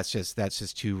 I mean that's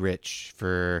just too rich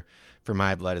for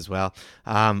my blood as well.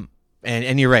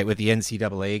 And you're right with the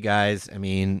NCAA guys. I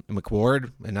mean,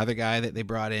 McWard, another guy that they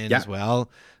brought in as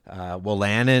well.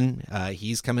 Wolanin,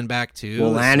 he's coming back too.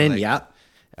 Wolanin, yeah.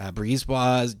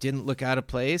 Brisebois didn't look out of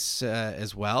place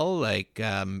as well. Like,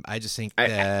 I just think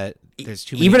that there's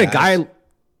too many even guys.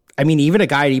 Even a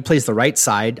guy, he plays the right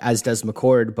side, as does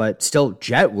McCord, but still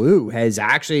Jet Wu has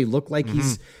actually looked like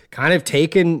he's kind of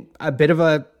taken a bit of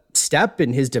a step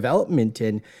in his development.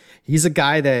 And he's a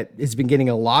guy that has been getting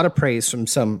a lot of praise from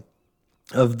some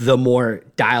of the more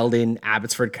dialed in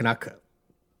Abbotsford Canuck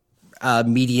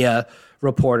media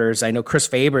reporters. I know Chris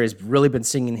Faber has really been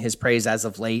singing his praise as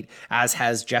of late, as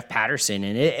has Jeff Patterson,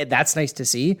 and that's nice to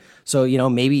see. So,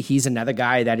 maybe he's another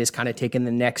guy that is kind of taking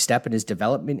the next step in his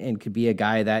development and could be a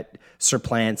guy that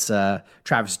supplants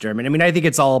Travis Dermott. I mean, I think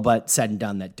it's all but said and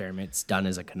done that Dermott's done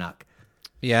as a Canuck.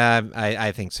 Yeah,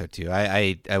 I think so too.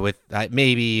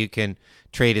 Maybe you can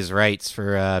trade his rights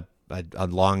for a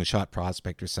long shot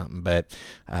prospect or something, but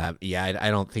I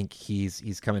don't think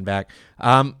he's coming back.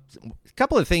 A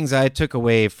couple of things I took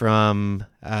away from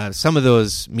some of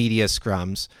those media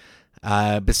scrums,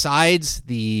 besides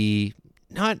and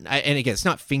again, it's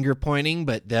not finger pointing,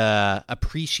 but the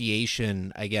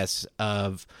appreciation, I guess,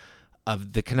 of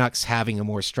the Canucks having a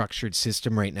more structured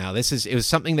system right now. It was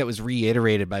something that was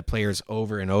reiterated by players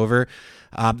over and over.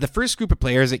 The first group of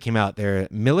players that came out there,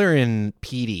 Miller and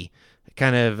Petey,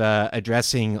 kind of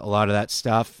addressing a lot of that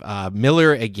stuff.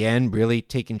 Miller, again, really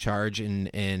taking charge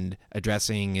and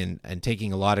addressing and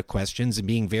taking a lot of questions and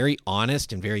being very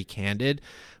honest and very candid,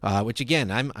 which,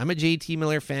 again, I'm a JT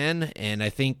Miller fan, and I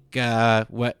think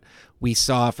what we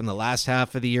saw from the last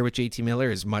half of the year with JT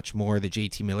Miller is much more the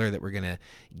JT Miller that we're going to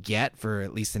get for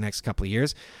at least the next couple of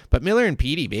years. But Miller and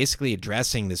Petey basically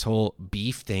addressing this whole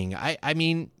beef thing. I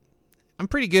mean, I'm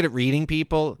pretty good at reading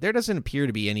people. There doesn't appear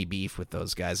to be any beef with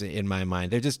those guys in my mind.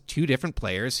 They're just two different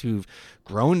players who've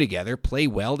grown together, play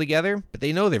well together, but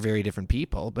they know they're very different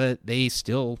people, but they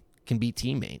still can be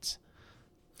teammates.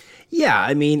 Yeah,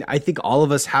 I mean, I think all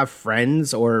of us have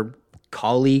friends or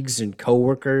colleagues and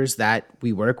coworkers that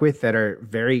we work with that are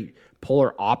very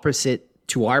polar opposite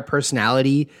to our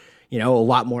personality, a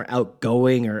lot more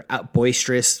outgoing or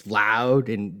boisterous, loud.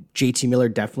 And JT Miller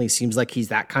definitely seems like he's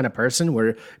that kind of person,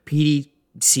 where Petey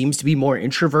seems to be more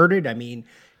introverted. I mean,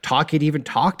 Tocchet even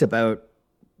talked about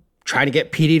trying to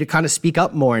get Petey to kind of speak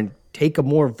up more and take a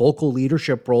more vocal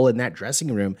leadership role in that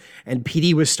dressing room. And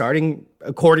Petey was starting,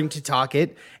 according to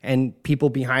Tocchet and people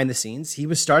behind the scenes, he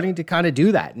was starting to kind of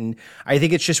do that. And I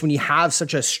think it's just when you have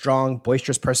such a strong,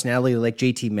 boisterous personality like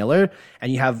JT Miller,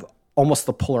 and you have almost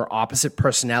the polar opposite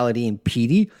personality in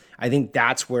Petey, I think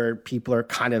that's where people are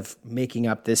kind of making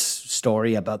up this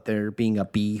story about there being a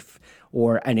beef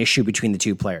or an issue between the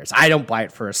two players. I don't buy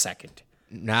it for a second.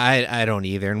 No, I don't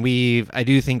either. And I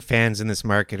do think fans in this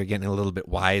market are getting a little bit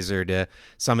wiser to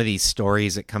some of these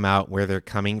stories that come out, where they're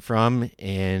coming from.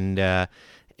 And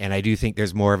And I do think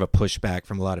there's more of a pushback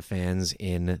from a lot of fans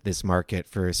in this market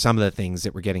for some of the things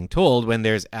that we're getting told when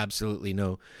there's absolutely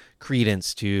no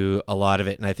credence to a lot of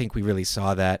it. And I think we really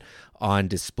saw that on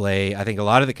display. I think a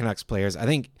lot of the Canucks players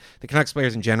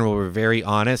in general were very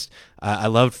honest. I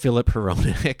loved Philip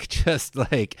Hronek, just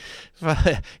like,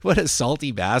 what a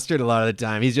salty bastard a lot of the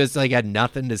time. He's just like had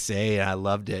nothing to say, and I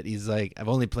loved it. He's like, I've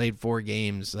only played 4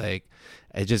 games. Like,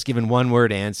 I just given one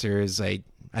word answers. I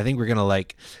think we're going to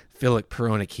like Philip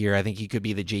Hronek here. I think he could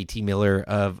be the JT Miller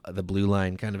of the blue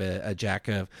line, kind of a jack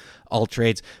of all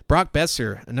trades. Brock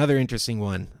Besser, another interesting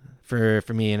one for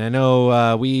me. And I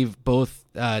know we've both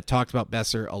talked about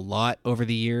Besser a lot over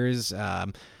the years.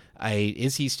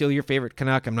 Is he still your favorite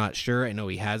Canuck? I'm not sure. I know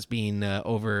he has been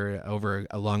over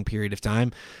a long period of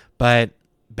time. But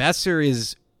Besser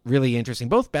is really interesting.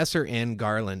 Both Besser and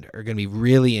Garland are going to be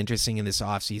really interesting in this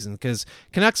offseason because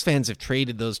Canucks fans have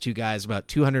traded those two guys about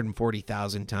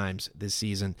 240,000 times this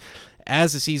season.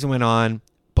 As the season went on,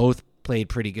 both played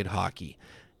pretty good hockey.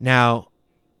 Now,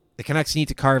 the Canucks need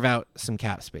to carve out some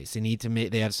cap space.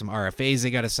 They have some RFAs they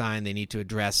got to sign. They need to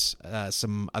address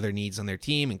some other needs on their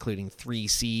team, including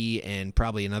 3C and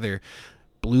probably another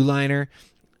blue liner.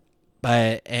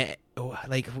 But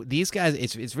like these guys,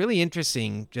 it's really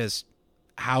interesting just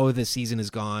how the season has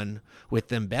gone with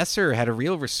them. Besser had a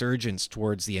real resurgence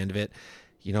towards the end of it,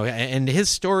 and his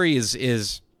story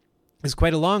is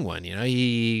quite a long one.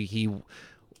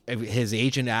 His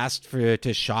agent asked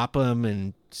to shop him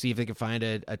and see if they could find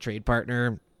a trade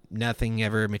partner. Nothing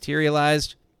ever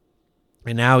materialized.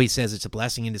 And now he says it's a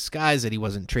blessing in disguise that he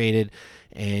wasn't traded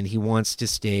and he wants to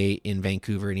stay in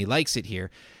Vancouver and he likes it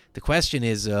here. The question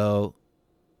is, though,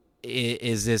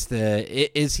 is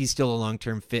he still a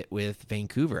long-term fit with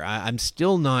Vancouver? I'm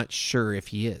still not sure if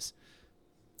he is.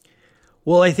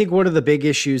 Well, I think one of the big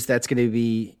issues that's going to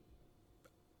be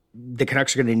the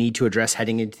Canucks are going to need to address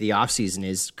heading into the offseason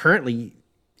is currently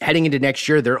heading into next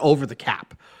year, they're over the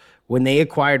cap. When they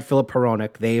acquired Philip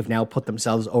Hronek, they have now put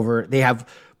themselves over. They have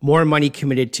more money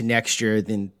committed to next year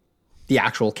than the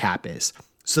actual cap is.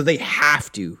 So they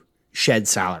have to shed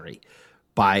salary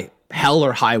by hell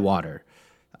or high water.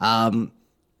 I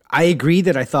agree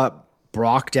that I thought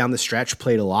Brock down the stretch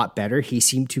played a lot better. He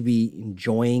seemed to be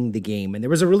enjoying the game. And there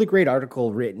was a really great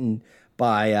article written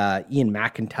by Ian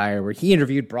McIntyre where he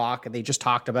interviewed Brock and they just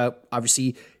talked about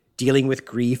obviously dealing with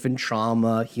grief and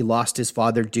trauma. He lost his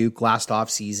father, Duke, last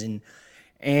offseason.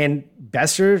 And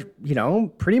Besser,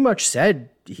 pretty much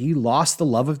said he lost the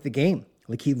love of the game.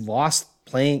 Like he lost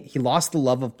the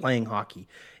love of playing hockey.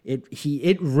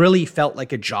 It really felt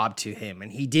like a job to him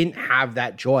and he didn't have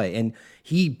that joy and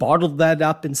he bottled that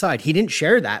up inside. He didn't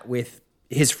share that with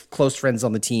his close friends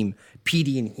on the team,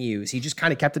 Petey and Hughes. He just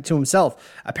kind of kept it to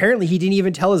himself. Apparently he didn't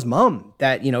even tell his mom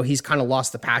that, he's kind of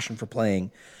lost the passion for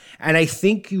playing. And I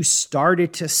think you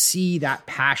started to see that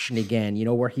passion again,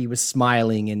 where he was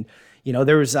smiling and,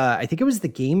 there was, I think it was the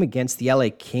game against the LA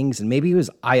Kings and maybe it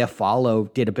was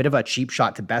Iafallo did a bit of a cheap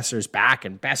shot to Besser's back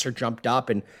and Besser jumped up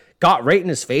and got right in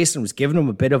his face and was giving him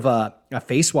a bit of a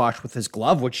face wash with his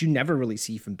glove, which you never really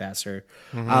see from Besser.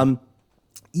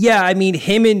 Mm-hmm.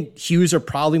 Him and Hughes are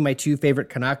probably my two favorite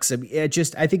Canucks.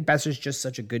 I think Besser's just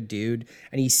such a good dude,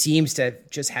 and he seems to have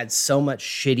just had so much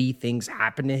shitty things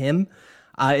happen to him.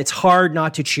 It's hard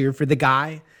not to cheer for the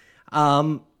guy.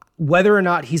 Whether or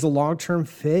not he's a long-term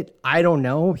fit, I don't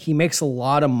know. He makes a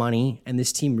lot of money, and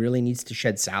this team really needs to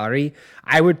shed salary.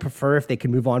 I would prefer if they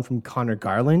could move on from Connor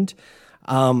Garland.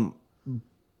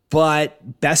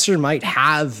 But Besser might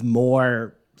have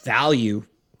more value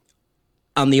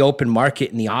on the open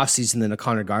market in the offseason than a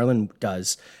Connor Garland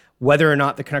does. Whether or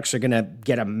not the Canucks are going to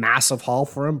get a massive haul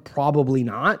for him, probably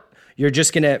not. You're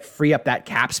just going to free up that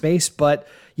cap space. But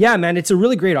yeah, man, it's a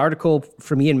really great article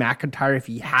from Ian McIntyre. If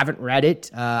you haven't read it,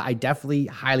 I definitely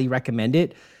highly recommend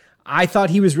it. I thought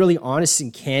he was really honest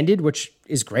and candid, which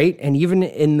is great. And even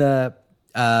in the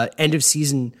end of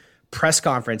season press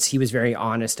conference, he was very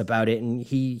honest about it. And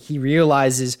he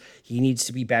realizes he needs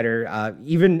to be better.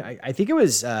 I think it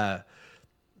was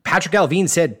Patrick Alvin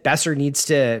said Besser needs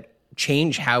to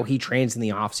change how he trains in the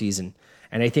offseason.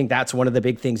 And I think that's one of the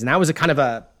big things. And that was a kind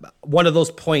of one of those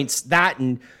points that,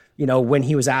 and when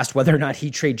he was asked whether or not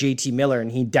he'd trade JT Miller,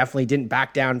 and he definitely didn't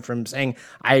back down from saying,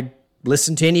 I'd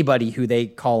listen to anybody who they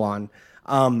call on.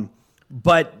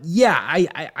 But yeah,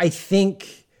 I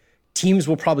think teams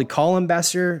will probably call him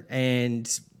Besser,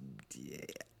 and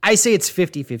I say it's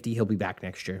 50-50. He'll be back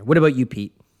next year. What about you,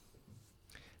 Pete?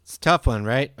 It's a tough one,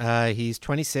 right? He's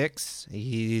 26.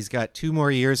 He's got 2 more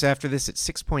years after this at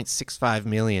 $6.65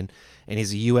 million, and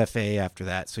he's a UFA after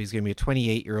that. So he's going to be a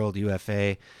 28-year-old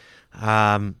UFA.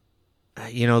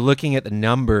 looking at the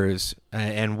numbers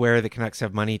and where the Canucks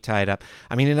have money tied up.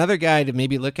 I mean, another guy to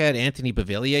maybe look at, Anthony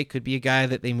Beauvillier, could be a guy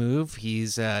that they move.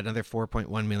 He's another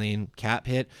 $4.1 million cap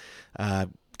hit.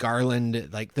 Garland,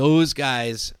 like those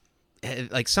guys,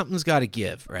 like something's got to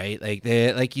give, right?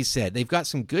 Like you said, they've got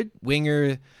some good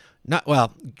winger.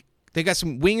 They got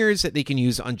some wingers that they can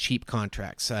use on cheap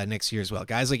contracts next year as well.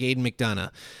 Guys like Aiden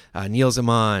McDonough, Neil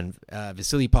Zaman,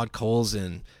 Vasily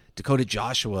Podkolzin, Dakota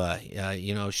Joshua,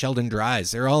 Sheldon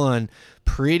Dries. They're all on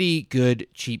pretty good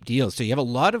cheap deals. So you have a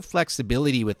lot of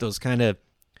flexibility with those kind of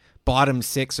bottom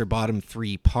 6 or bottom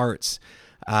 3 parts.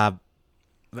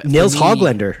 Nils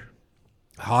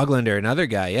Hoglander, another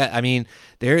guy. Yeah, I mean,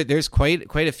 there's quite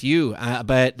a few.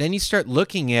 But then you start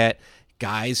looking at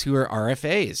guys who are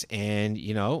RFAs, and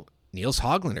Nils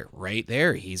Hoglander right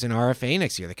there. He's an RFA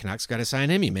next year. The Canucks got to sign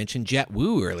him. You mentioned Jet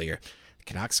Wu earlier. The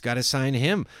Canucks got to sign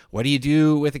him. What do you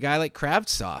do with a guy like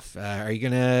Kravtsov? Are you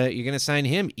gonna sign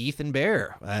him? Ethan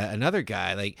Bear, another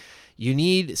guy. Like, you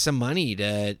need some money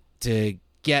to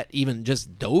get even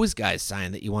just those guys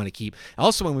signed that you want to keep.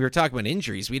 Also, when we were talking about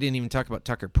injuries, we didn't even talk about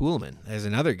Tucker Poolman as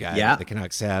another guy that the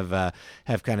Canucks have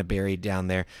kind of buried down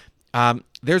there.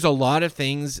 There's a lot of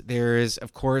things. There's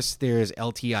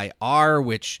LTIR,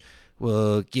 which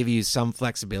will give you some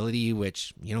flexibility,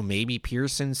 which, maybe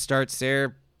Pearson starts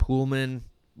there. Poolman,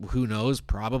 who knows,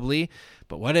 probably.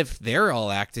 But what if they're all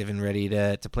active and ready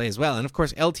to play as well? And, of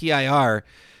course, LTIR,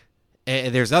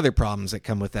 there's other problems that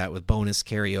come with that, with bonus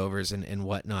carryovers and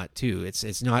whatnot, too.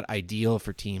 It's not ideal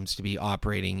for teams to be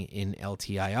operating in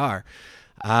LTIR.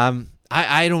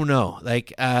 I don't know.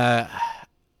 Like,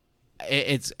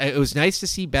 it was nice to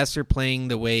see Besser playing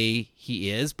the way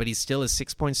he is, but he's still a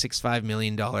 $6.65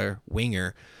 million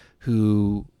winger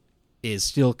who is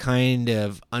still kind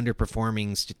of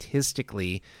underperforming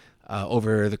statistically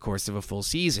over the course of a full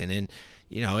season. And,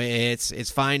 it's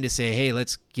fine to say, hey,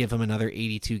 let's give him another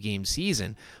 82-game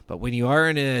season. But when you are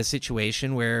in a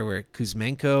situation where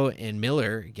Kuzmenko and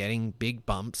Miller are getting big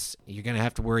bumps, you're going to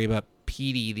have to worry about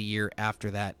Petey the year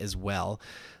after that as well.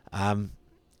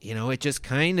 It just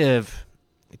kind of,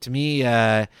 to me,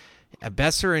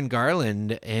 Besser and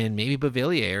Garland and maybe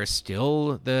Beauvillier are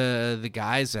still the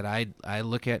guys that I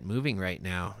look at moving right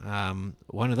now.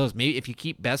 One of those, maybe if you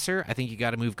keep Besser, I think you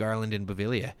got to move Garland and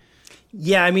Beauvillier.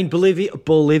 Yeah, I mean,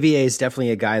 Beauvillier is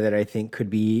definitely a guy that I think could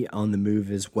be on the move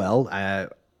as well.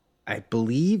 I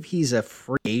believe he's a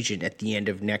free agent at the end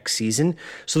of next season.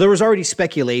 So there was already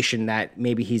speculation that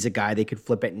maybe he's a guy they could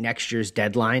flip at next year's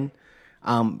deadline.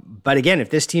 But again, if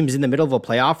this team's in the middle of a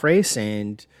playoff race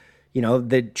and,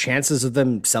 the chances of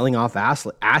them selling off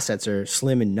assets are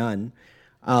slim and none.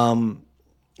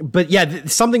 But yeah,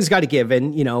 something's got to give.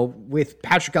 And, with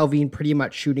Patrick Allvin pretty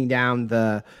much shooting down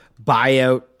the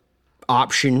buyout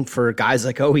option for guys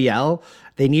like OEL,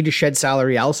 they need to shed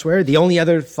salary elsewhere. The only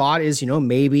other thought is,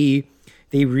 maybe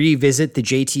they revisit the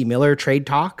JT Miller trade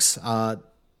talks.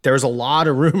 There's a lot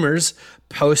of rumors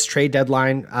post-trade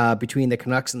deadline between the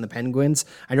Canucks and the Penguins.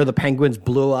 I know the Penguins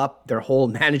blew up their whole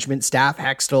management staff,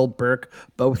 Hextall, Burke,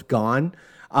 both gone.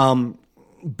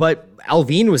 But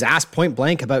Allvin was asked point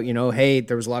blank about, hey,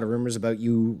 there was a lot of rumors about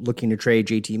you looking to trade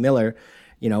JT Miller.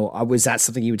 Was that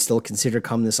something you would still consider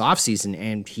come this offseason?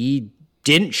 And he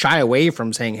didn't shy away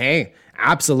from saying, hey,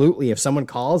 absolutely, if someone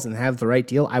calls and have the right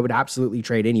deal, I would absolutely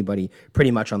trade anybody pretty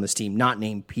much on this team, not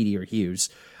named Petey or Hughes.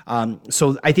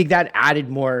 So I think that added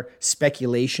more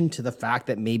speculation to the fact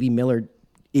that maybe Miller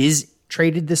is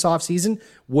traded this offseason,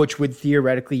 which would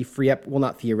theoretically free up, well,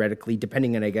 not theoretically,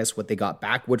 depending on, I guess, what they got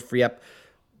back, would free up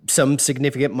some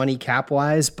significant money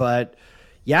cap-wise. But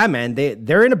yeah, man,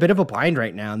 they're in a bit of a bind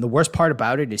right now. And the worst part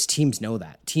about it is teams know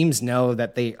that. Teams know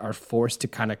that they are forced to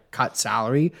kind of cut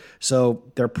salary. So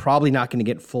they're probably not going to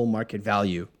get full market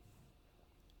value.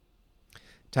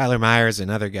 Tyler Myers,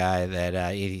 another guy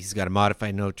that he's got a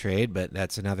modified no trade, but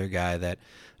that's another guy that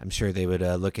I'm sure they would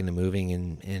look into moving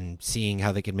and seeing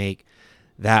how they could make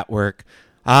that work.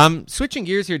 Switching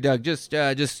gears here, Doug, just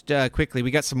quickly,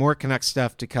 we got some more Canucks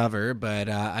stuff to cover, but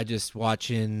I just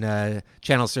watching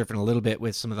channel surfing a little bit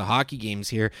with some of the hockey games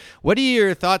here. What are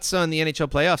your thoughts on the NHL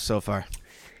playoffs so far?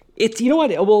 It's, you know what?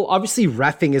 Well, obviously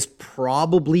reffing is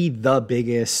probably the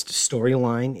biggest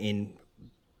storyline in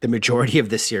the majority of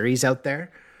the series out there.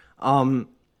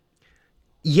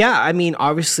 Yeah, I mean,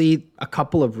 obviously a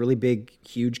couple of really big,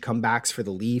 huge comebacks for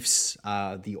the Leafs.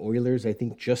 The Oilers, I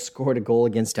think, just scored a goal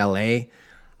against LA.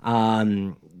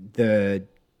 The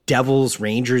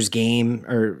Devils-Rangers game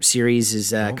or series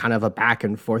is kind of a back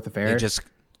and forth affair.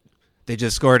 They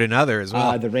just scored another as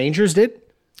well. The Rangers did?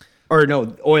 Or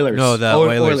no, Oilers. No, the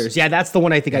Oilers. Yeah, that's the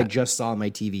one I think I just saw on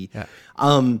my TV. Yeah.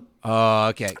 Oh,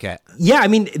 okay. Yeah, I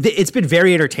mean, it's been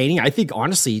very entertaining. I think,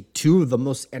 honestly, two of the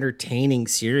most entertaining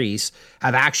series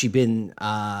have actually been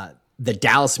the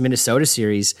Dallas-Minnesota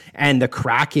series and the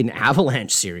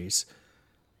Kraken-Avalanche series.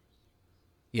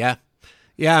 Yeah,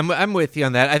 I'm with you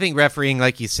on that. I think refereeing,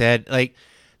 like you said, like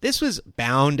this was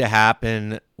bound to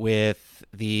happen with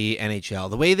the NHL.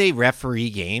 The way they referee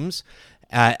games,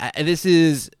 this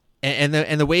is, and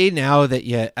the way now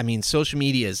that social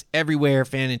media is everywhere,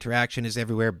 fan interaction is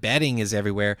everywhere, betting is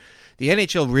everywhere. The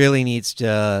NHL really needs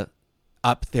to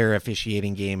up their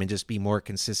officiating game and just be more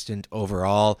consistent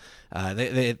overall.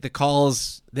 The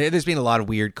calls, there's been a lot of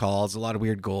weird calls, a lot of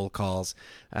weird goal calls,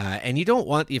 and you don't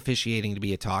want the officiating to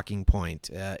be a talking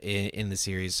point in the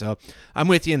series. So I'm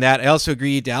with you in that. I also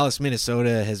agree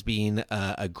Dallas-Minnesota has been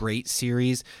a great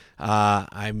series.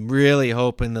 I'm really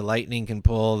hoping the Lightning can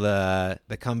pull the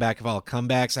comeback of all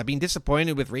comebacks. I've been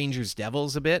disappointed with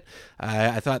Rangers-Devils a bit.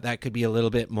 I thought that could be a little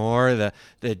bit more.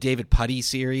 The David Putty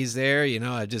series there,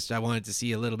 I wanted to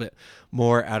see a little bit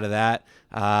more out of that.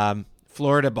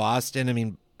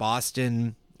 Florida-Boston,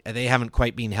 Boston, they haven't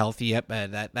quite been healthy yet,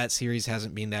 but that series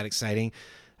hasn't been that exciting.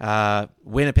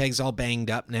 Winnipeg's all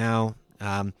banged up now.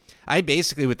 I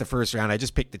basically, with the first round, I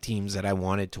just picked the teams that I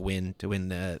wanted to win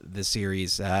the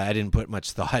series. I didn't put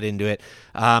much thought into it.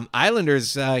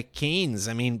 Islanders, Canes.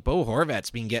 Bo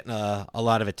Horvat's been getting a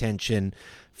lot of attention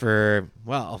for,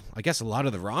 well, I guess a lot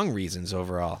of the wrong reasons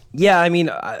overall. Yeah,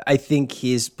 I think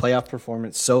his playoff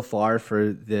performance so far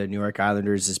for the New York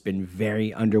Islanders has been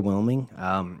very underwhelming.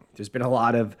 There's been a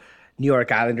lot of New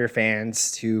York Islander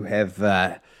fans who have,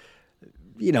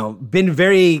 been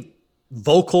very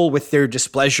vocal with their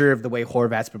displeasure of the way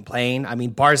Horvat's been playing.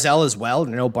 Barzal as well.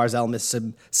 I know Barzal missed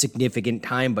some significant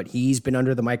time, but he's been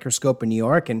under the microscope in New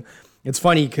York. And it's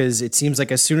funny because it seems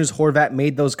like as soon as Horvat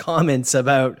made those comments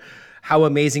about how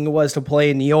amazing it was to play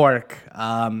in New York,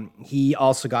 he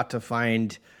also got to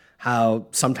find how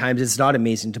sometimes it's not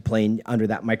amazing to play under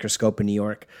that microscope in New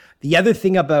York. The other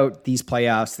thing about these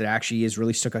playoffs that actually has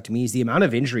really stuck out to me is the amount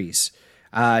of injuries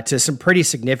to some pretty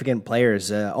significant players,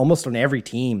 almost on every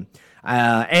team.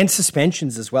 And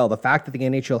suspensions as well. The fact that the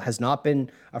NHL has not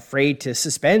been afraid to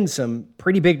suspend some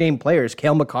pretty big name players.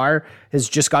 Cale Makar has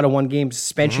just got a 1-game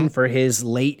suspension for his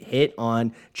late hit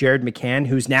on Jared McCann,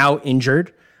 who's now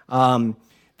injured.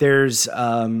 There's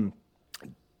Tuomo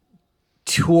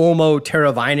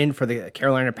Teravainen for the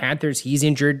Carolina Panthers. He's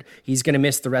injured. He's going to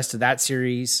miss the rest of that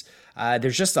series.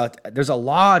 There's a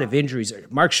lot of injuries.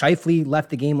 Mark Scheifele left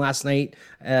the game last night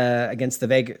against the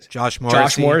Vegas. Josh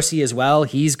Morrissey as well.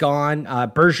 He's gone.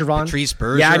 Bergeron. Patrice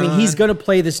Bergeron. Yeah, he's going to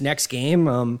play this next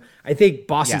game. I think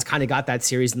Boston's kind of got that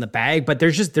series in the bag, but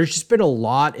there's just been a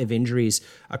lot of injuries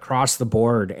across the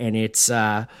board, and it's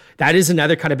that is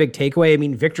another kind of big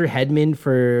takeaway. Victor Hedman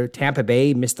for Tampa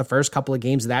Bay missed the first couple of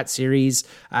games of that series.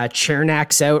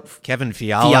 Chernak's out. Kevin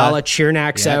Fiala.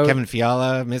 Chernak's out. Kevin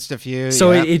Fiala missed a few.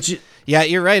 So it's yeah,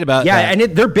 you're right about that. Yeah,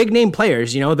 and they're big name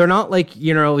players. They're not like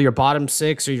your bottom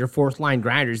six or your fourth line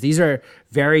grinders. These are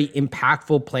very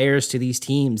impactful players to these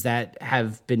teams that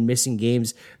have been missing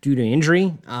games due to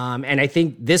injury. And I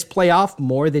think this playoff,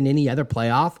 more than any other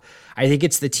playoff, I think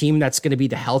it's the team that's going to be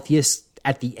the healthiest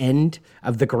at the end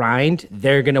of the grind.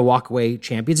 They're going to walk away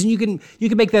champions. And you can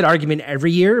make that argument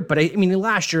every year. But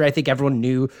last year, I think everyone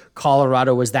knew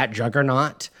Colorado was that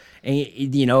juggernaut.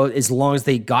 And, as long as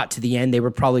they got to the end, they were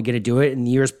probably going to do it. In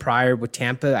the years prior with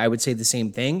Tampa, I would say the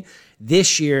same thing.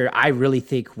 This year, I really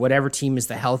think whatever team is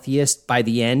the healthiest by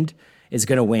the end is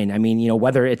going to win.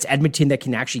 Whether it's Edmonton that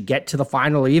can actually get to the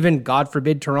final or even, God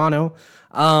forbid, Toronto,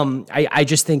 I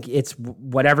just think it's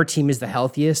whatever team is the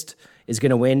healthiest is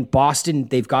going to win. Boston,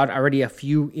 they've got already a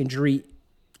few injury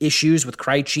issues with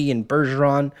Krejci and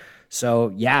Bergeron.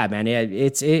 So, yeah, man,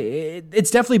 it's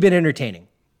definitely been entertaining.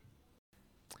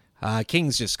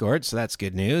 Kings just scored, so that's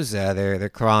good news. They're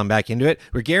crawling back into it.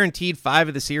 We're guaranteed 5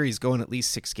 of the series going at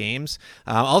least 6 games.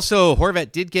 Also,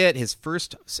 Horvat did get his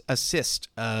first assist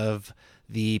of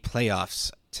the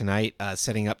playoffs tonight,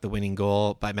 setting up the winning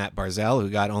goal by Matt Barzal, who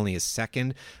got only his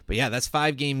second. But yeah, that's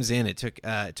 5 games in. It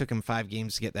took him 5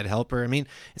 games to get that helper.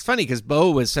 It's funny because Bo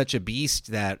was such a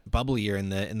beast that bubble year in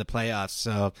the playoffs.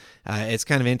 So it's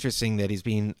kind of interesting that he's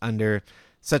been under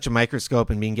such a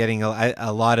microscope and been getting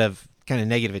a lot of kind of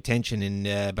negative attention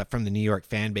but from the New York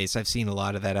fan base. I've seen a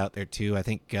lot of that out there too. I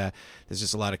think there's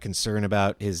just a lot of concern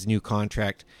about his new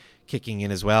contract kicking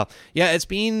in as well. Yeah, it's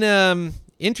been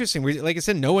interesting. Like I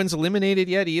said, no one's eliminated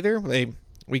yet either.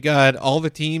 We got all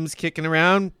the teams kicking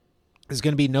around. There's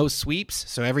going to be no sweeps,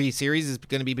 so every series is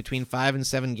going to be between 5 and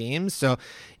 7 games. So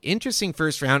interesting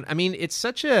first round. It's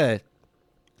such a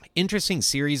interesting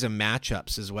series of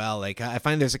matchups as well. Like I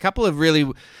find there's a couple of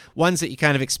really ones that you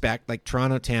kind of expect, like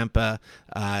Toronto, Tampa,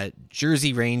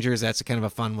 Jersey Rangers. That's a kind of a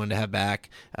fun one to have back.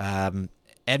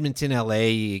 Edmonton, LA,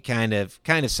 you kind of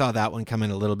saw that one coming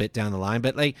a little bit down the line,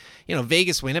 but like,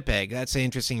 Vegas, Winnipeg, that's an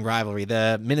interesting rivalry.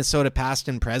 The Minnesota past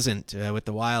and present with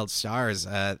the Wild Stars,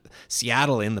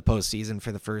 Seattle in the postseason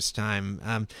for the first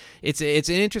time. It's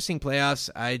an interesting playoffs.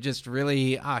 I just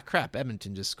really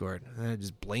Edmonton just scored.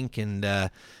 Just blink and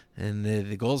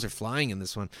the goals are flying in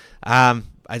this one.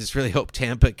 I just really hope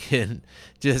Tampa can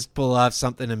just pull off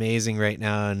something amazing right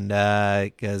now, and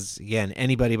because again,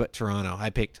 anybody but Toronto. I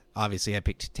picked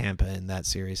Tampa in that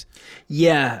series.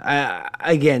 Yeah,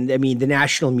 again, I mean, the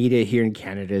national media here in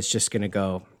Canada is just going to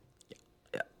go.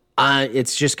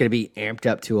 It's just going to be amped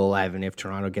up to 11 if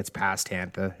Toronto gets past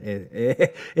Tampa.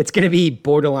 It's going to be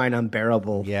borderline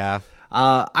unbearable. Yeah.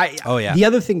 The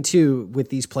other thing too with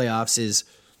these playoffs is,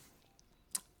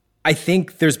 I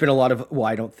think there's been a lot of. Well,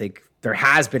 I don't think there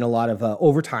has been a lot of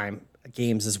overtime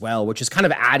games as well, which has kind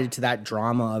of added to that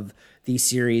drama of these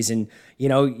series. And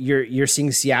you're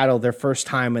seeing Seattle their first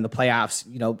time in the playoffs.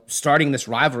 Starting this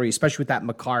rivalry, especially with that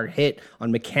Makar hit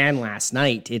on McCann last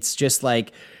night. It's just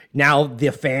like now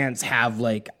the fans have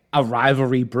like a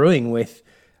rivalry brewing with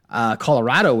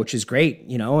Colorado, which is great.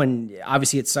 And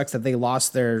obviously it sucks that they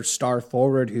lost their star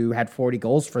forward who had 40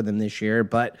 goals for them this year,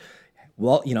 but.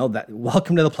 Well,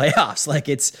 welcome to the playoffs. Like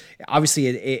it's obviously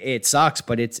it sucks,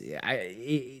 but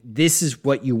this is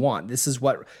what you want. This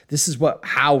is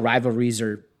how rivalries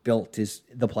are built, is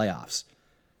the playoffs.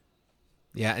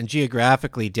 Yeah, and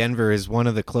geographically, Denver is one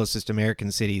of the closest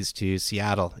American cities to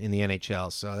Seattle in the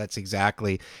NHL. So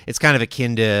it's kind of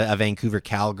akin to a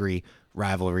Vancouver-Calgary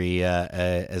rivalry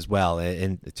as well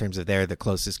in terms of they're the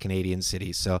closest Canadian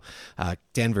cities. So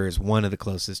Denver is one of the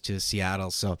closest to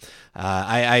Seattle. So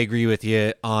I agree with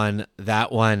you on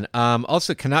that one.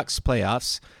 Also, Canucks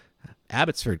playoffs,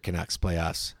 Abbotsford Canucks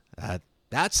playoffs.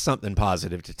 That's something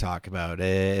positive to talk about,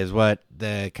 is what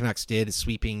the Canucks did,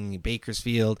 sweeping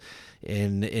Bakersfield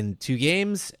in 2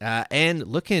 games and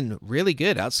looking really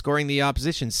good, outscoring the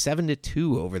opposition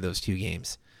 7-2 over those 2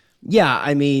 games. Yeah,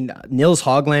 I mean, Nils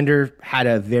Hoglander had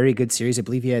a very good series. I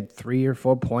believe he had 3 or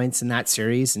 4 points in that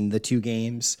series in the 2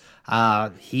 games.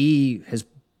 He has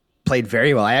played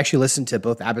very well. I actually listened to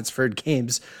both Abbotsford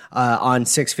games on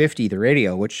 650, the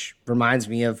radio, which reminds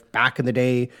me of back in the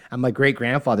day at my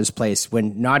great-grandfather's place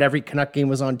when not every Canuck game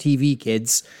was on TV,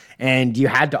 kids, and you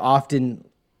had to often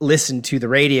listen to the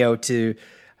radio to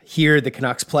hear the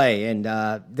Canucks play. And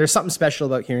there's something special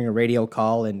about hearing a radio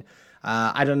call, and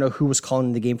I don't know who was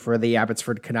calling the game for the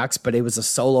Abbotsford Canucks, but it was a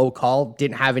solo call,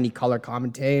 didn't have any color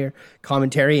commentary,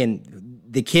 and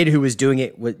the kid who was doing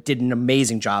it did an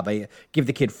amazing job. I give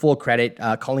the kid full credit,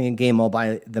 calling a game all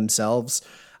by themselves.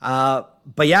 But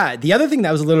yeah, the other thing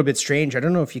that was a little bit strange, I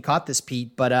don't know if you caught this,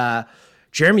 Pete, but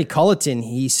Jeremy Colleton,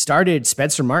 he started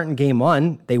Spencer Martin game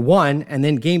 1, they won, and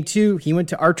then game 2, he went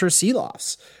to Artur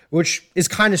Silovs, which is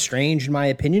kind of strange in my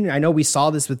opinion. I know we saw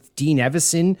this with Dean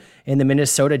Evison in the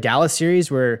Minnesota-Dallas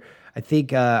series where I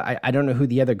think, I don't know who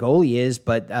the other goalie is,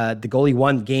 but the goalie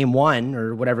won game 1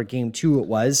 or whatever game 2 it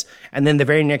was. And then the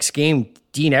very next game,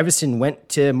 Dean Evison went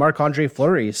to Marc-Andre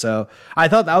Fleury. So I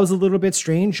thought that was a little bit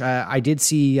strange. I did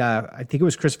see, I think it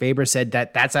was Chris Faber said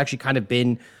that that's actually kind of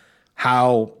been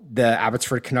how the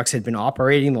Abbotsford Canucks had been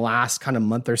operating the last kind of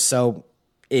month or so.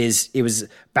 It was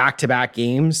back-to-back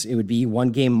games. It would be 1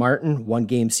 game Martin, 1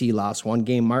 game Silovs, 1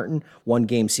 game Martin, 1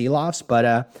 game Silovs.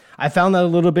 But I found that a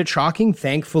little bit shocking.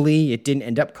 Thankfully, it didn't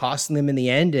end up costing them in the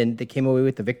end, and they came away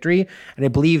with the victory. And I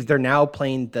believe they're now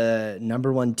playing the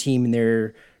number 1 team in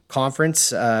their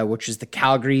conference, which is the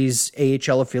Calgary's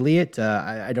AHL affiliate.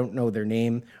 I don't know their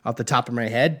name off the top of my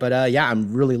head. But yeah,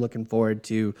 I'm really looking forward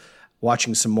to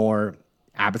watching some more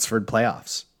Abbotsford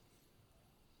playoffs.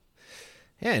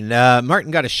 Yeah, and Martin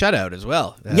got a shutout as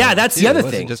well. Yeah, that's the other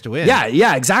thing. Just a win.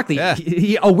 Yeah, exactly. Yeah.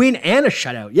 A win and a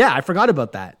shutout. Yeah, I forgot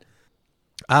about that.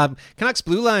 Canucks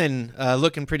blue line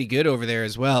looking pretty good over there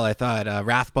as well. I thought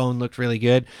Rathbone looked really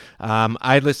good.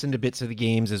 I listened to bits of the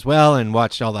games as well and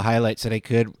watched all the highlights that I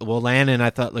could. Well, Lannon I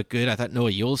thought looked good. I thought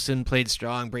Noah Juleson played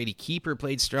strong. Brady Keeper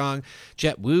played strong.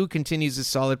 Jet Wu continues a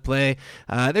solid play.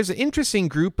 There's an interesting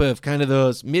group of kind of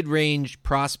those mid-range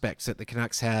prospects that the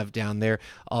Canucks have down there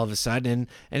all of a sudden.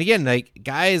 And again, like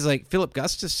guys like Philip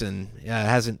Gustafsson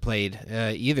hasn't played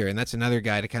either, and that's another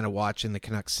guy to kind of watch in the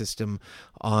Canucks system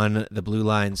on the blue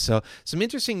line. So some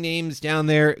interesting names down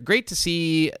there. Great to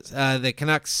see the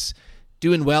Canucks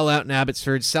doing well out in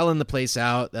Abbotsford, selling the place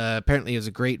out. Apparently it was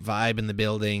a great vibe in the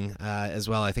building as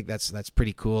well. I think that's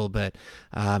pretty cool. But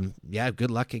yeah,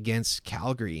 good luck against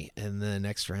Calgary in the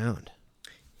next round.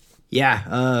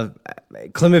 Yeah,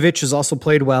 Klimovich has also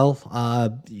played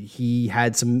well. He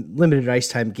had some limited ice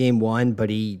time game one, but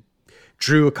he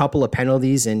drew a couple of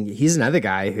penalties, and he's another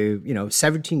guy who,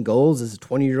 17 goals as a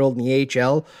 20-year-old in the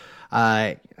AHL.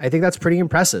 I think that's pretty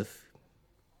impressive.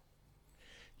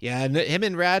 Yeah, him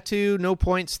and Ratu, no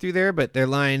points through there, but their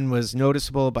line was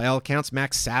noticeable by all accounts.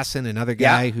 Max Sasson, another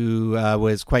guy who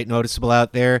was quite noticeable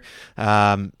out there.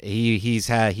 He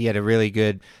had a really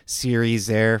good series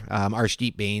there.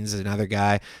 Arshdeep Bains is another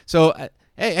guy. So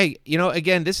hey,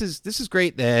 again, this is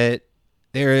great that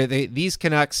these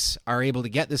Canucks are able to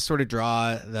get this sort of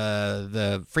draw.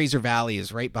 The Fraser Valley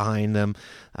is right behind them.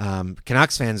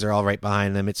 Canucks fans are all right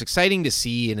behind them. It's exciting to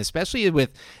see, and especially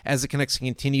as the Canucks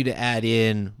continue to add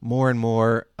in more and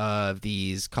more of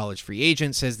these college free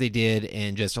agents as they did,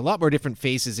 and just a lot more different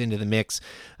faces into the mix.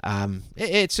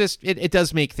 It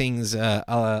does make things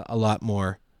a lot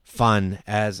more fun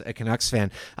as a Canucks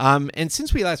fan. And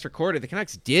since we last recorded, the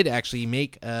Canucks did actually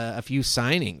make a few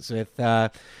signings with,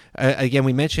 again,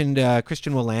 we mentioned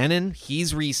Christian Wolanin.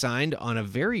 He's re-signed on a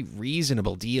very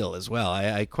reasonable deal as well.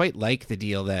 I quite like the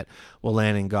deal that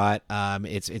Wolanin got.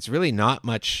 It's really not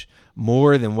much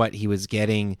more than what he was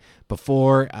getting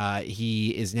before.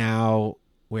 He is now...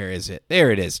 Where is it?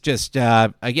 There it is. Just,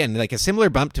 again, like a similar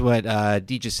bump to what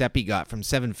Di Giuseppe got from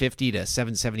 $750 to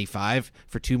 $775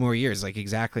 for 2 more years, like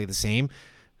exactly the same.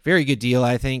 Very good deal,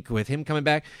 I think, with him coming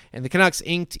back. And the Canucks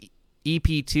inked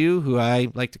EP2, who I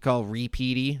like to call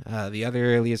Repeaty, the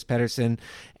other Elias Pettersson,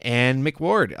 and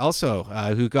McWard also,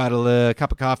 who got a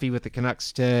cup of coffee with the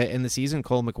Canucks to end the season.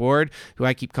 Cole McWard, who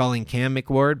I keep calling Cam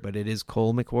McWard, but it is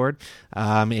Cole McWard.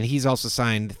 And he's also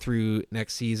signed through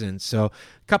next season. So a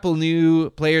couple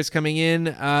new players coming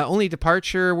in. Only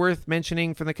departure worth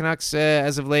mentioning from the Canucks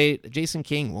as of late. Jason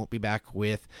King won't be back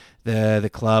with the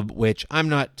club, which I'm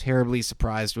not terribly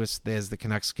surprised with as the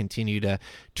Canucks continue to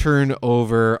turn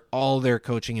over all their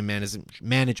coaching and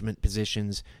management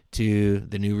positions to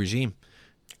the new regime.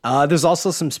 There's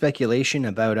also some speculation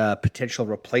about a potential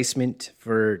replacement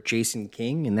for Jason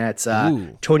King, and that's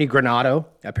Tony Granato.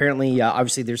 Apparently,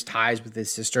 obviously, there's ties with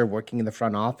his sister working in the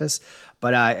front office,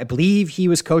 but I believe he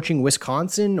was coaching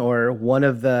Wisconsin or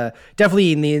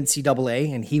definitely in the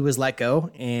NCAA, and he was let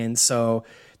go. And so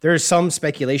there's some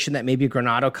speculation that maybe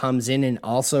Granato comes in and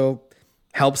also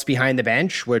helps behind the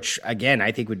bench, which, again,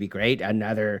 I think would be great.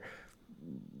 Another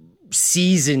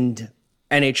seasoned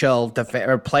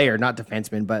NHL player, not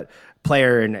defenseman, but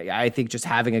player. And I think just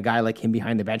having a guy like him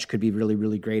behind the bench could be really,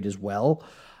 really great as well.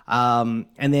 And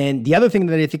then the other thing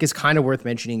that I think is kind of worth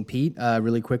mentioning, Pete,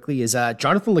 really quickly, is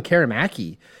Jonathan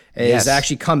Lekkerimäki has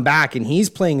actually come back, and he's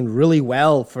playing really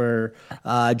well for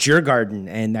Djurgården.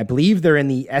 And I believe they're in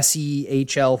the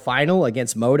SEHL final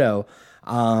against Modo.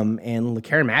 And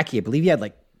Lekkerimäki, I believe he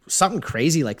had something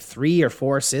crazy, like 3 or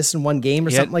 4 assists in one game or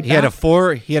something like that.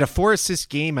 He had a 4 assist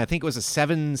game. I think it was a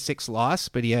 7-6 loss,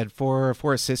 but he had four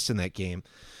assists in that game.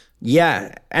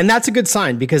 Yeah, and that's a good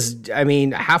sign because, I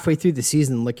mean, halfway through the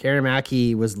season,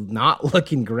 Lekkerimäki was not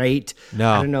looking great.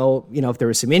 No. I don't know, if there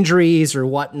were some injuries or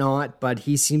whatnot, but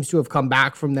he seems to have come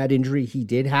back from that injury he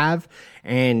did have,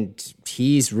 and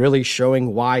he's really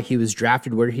showing why he was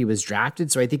drafted where he was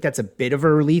drafted. So I think that's a bit of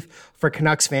a relief for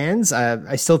Canucks fans.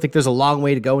 I still think there's a long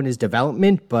way to go in his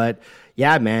development, but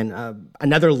yeah, man,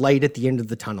 another light at the end of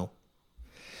the tunnel.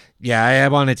 Yeah, I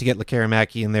wanted to get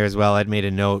Lekkerimäki in there as well. I'd made a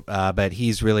note, but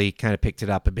he's really kind of picked it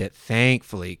up a bit,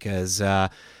 thankfully, because there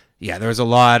was a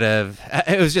lot of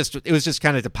it was just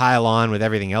kind of to pile on with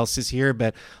everything else this year.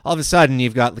 But all of a sudden,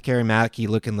 you've got Lekkerimäki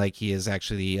looking like he is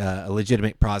actually a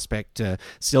legitimate prospect.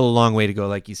 Still a long way to go,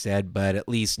 like you said, but at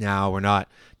least now we're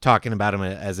not talking about him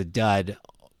as a dud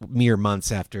mere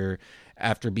months after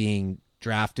being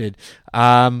drafted.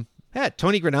 Yeah,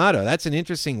 Tony Granato. That's an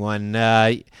interesting one.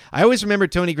 I always remember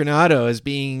Tony Granato as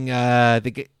being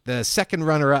the second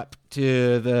runner-up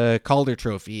to the Calder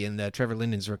Trophy in Trevor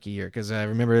Linden's rookie year, because I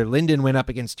remember Linden went up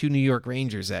against 2 New York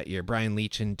Rangers that year, Brian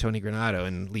Leetch and Tony Granato,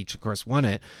 and Leetch, of course, won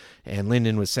it, and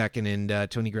Linden was second, and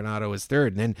Tony Granato was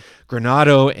third. And then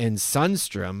Granato and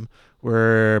Sundstrom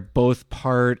were both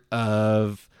part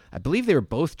of, I believe they were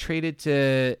both traded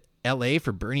to LA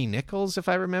for Bernie Nichols, if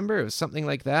I remember. It was something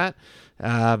like that.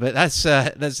 But that's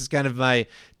just kind of my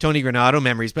Tony Granato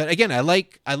memories. But again, I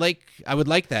would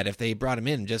like that if they brought him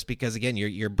in, just because again,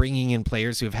 you're bringing in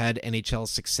players who have had NHL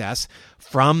success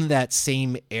from that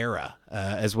same era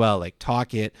as well, like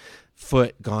Tocchet,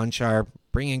 Foote, Gonchar.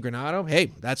 Bring in Granato.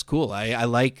 Hey, that's cool. I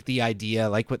like the idea. I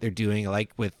like what they're doing. I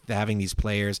like with having these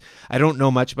players. I don't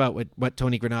know much about what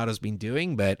Tony Granato's been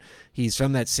doing, but he's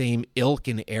from that same ilk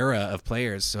and era of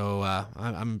players. So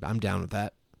I'm down with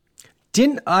that.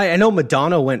 I know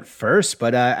Madonna went first,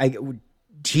 but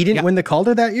he didn't win the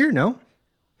Calder that year, no?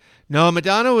 No,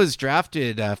 Madonna was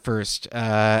drafted first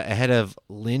ahead of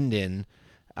Linden.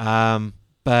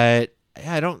 But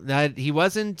he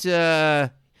wasn't, I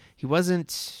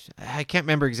can't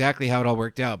remember exactly how it all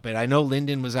worked out, but I know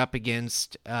Linden was up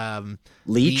against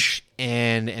Leach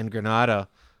and Granado.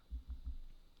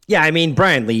 Yeah, I mean,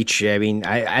 Brian Leach,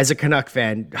 as a Canuck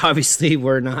fan, obviously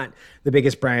we're not the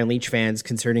biggest Brian Leach fans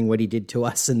concerning what he did to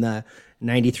us in the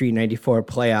 93-94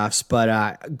 playoffs,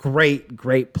 but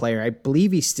great player. I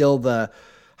believe he's still the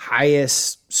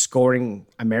highest scoring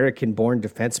American-born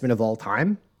defenseman of all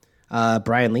time,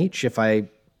 Brian Leach, if I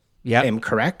am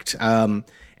correct.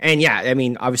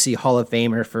 Obviously Hall of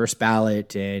Famer, first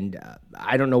ballot, and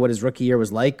I don't know what his rookie year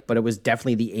was like, but it was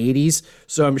definitely the 80s,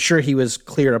 so I'm sure he was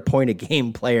clear a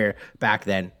point-a-game player back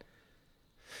then.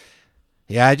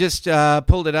 Yeah, I just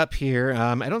pulled it up here.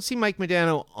 I don't see Mike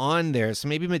Modano on there, so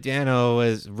maybe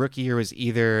Modano's rookie year was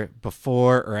either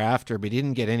before or after, but he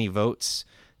didn't get any votes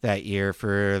that year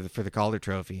for the Calder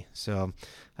Trophy. So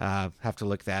have to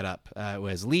look that up. It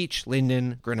was Leach,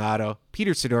 Linden, Granado,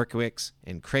 Peter Sidorkiewicz,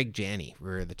 and Craig Janney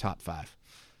were the top 5.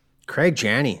 Craig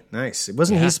Janney, nice.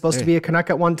 Wasn't he supposed to be a Canuck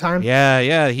at one time?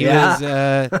 Yeah. He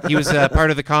was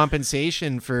part of the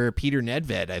compensation for Peter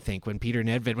Nedved, I think, when Peter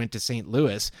Nedved went to St.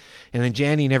 Louis, and then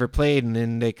Janney never played, and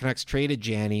then the Canucks traded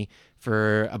Janney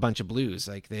for a bunch of Blues,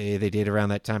 like they did around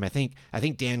that time. I think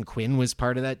Dan Quinn was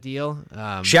part of that deal.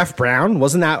 Jeff Brown,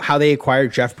 wasn't that how they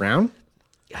acquired Jeff Brown?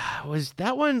 Was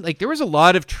that one? Like there was a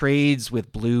lot of trades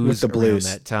with Blues around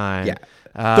that time. Yeah,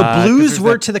 the Blues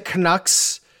were to the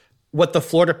Canucks what the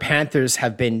Florida Panthers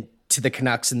have been to the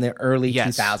Canucks in the early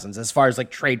 2000s, as far as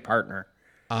like trade partner.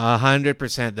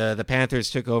 100%. The Panthers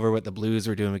took over what the Blues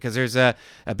were doing, because there's a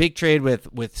big trade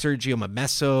with Sergio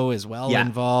Momesso as well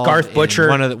involved. Garth Butcher,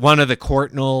 one of the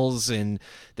Courtnalls, and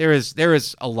there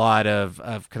is a lot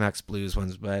of Canucks Blues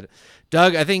ones. But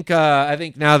Doug, I think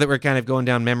now that we're kind of going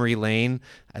down memory lane,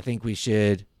 I think we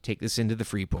should take this into the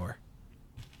free pour.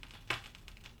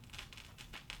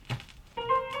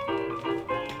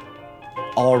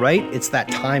 All right, it's that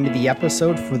time of the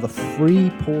episode for the free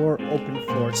pour open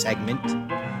floor segment.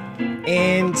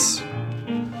 And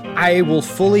I will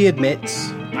fully admit,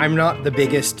 I'm not the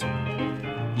biggest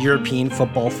European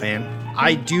football fan.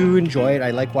 I do enjoy it.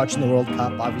 I like watching the World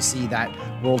Cup. Obviously, that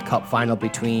World Cup final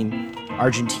between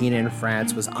Argentina and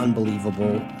France was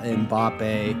unbelievable.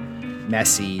 Mbappe,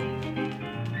 Messi.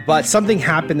 But something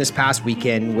happened this past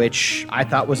weekend, which I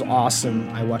thought was awesome.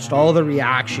 I watched all the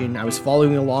reaction. I was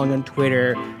following along on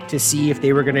Twitter to see if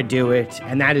they were going to do it.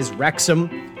 And that is Wrexham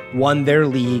won their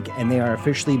league, and they are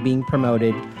officially being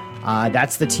promoted.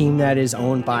 That's the team that is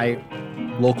owned by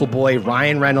local boy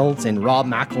Ryan Reynolds and Rob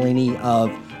McElhenney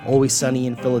of Always Sunny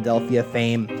in Philadelphia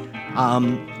fame.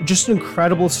 Just an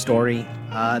incredible story.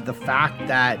 The fact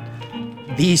that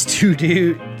these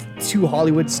two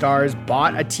Hollywood stars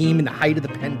bought a team in the height of the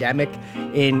pandemic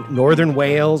in Northern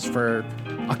Wales for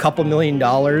a couple $1 million,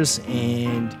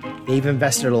 and they've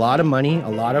invested a lot of money, a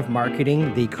lot of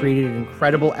marketing. They created an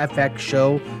incredible FX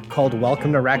show called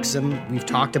Welcome to Wrexham. We've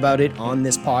talked about it on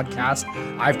this podcast.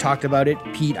 I've talked about it.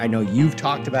 Pete, I know you've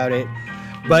talked about it.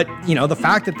 But, the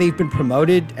fact that they've been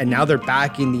promoted and now they're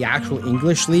back in the actual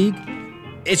English league,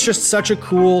 it's just such a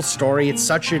cool story. It's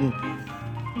such an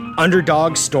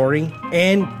underdog story.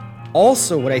 And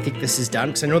also what I think this has done,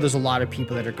 because I know there's a lot of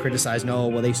people that are criticizing,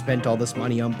 they spent all this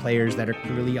money on players that are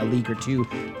clearly a league or two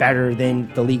better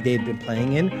than the league they've been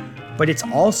playing in. But it's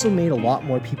also made a lot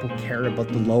more people care about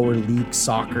the lower league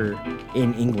soccer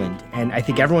in England. And I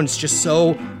think everyone's just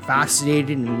so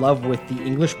fascinated and in love with the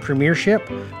English Premiership.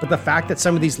 But the fact that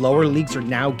some of these lower leagues are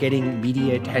now getting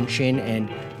media attention and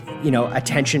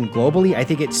attention globally, I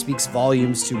think it speaks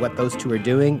volumes to what those two are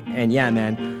doing. And yeah,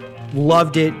 man,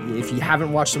 loved it. If you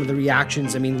haven't watched some of the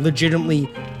reactions, legitimately,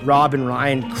 Rob and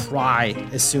Ryan cry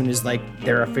as soon as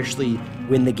they're officially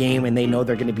win the game and they know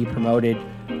they're going to be promoted.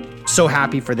 So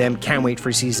happy for them. Can't wait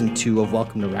for season 2 of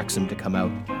Welcome to Wrexham to come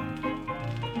out.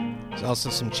 There's also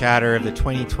some chatter of the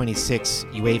 2026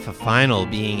 UEFA final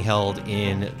being held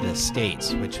in the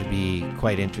States, which would be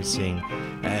quite interesting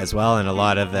as well. And a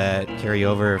lot of the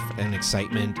carryover and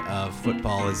excitement of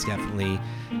football is definitely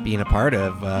being a part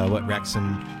of what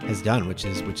Wrexham has done, which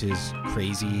is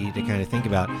crazy to kind of think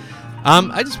about.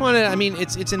 I just want to,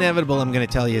 it's inevitable I'm going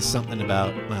to tell you something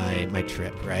about my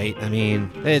trip, right?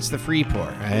 It's the free pour,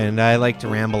 and I like to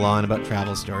ramble on about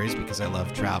travel stories because I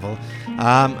love travel.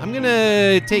 I'm going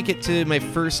to take it to my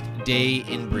first day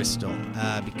in Bristol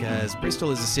because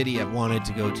Bristol is a city I've wanted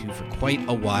to go to for quite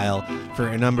a while for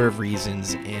a number of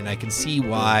reasons, and I can see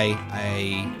why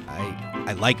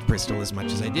I liked Bristol as much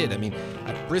as I did. I mean,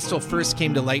 Bristol first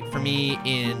came to light for me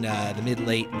in the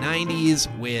mid-late 90s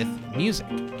with music.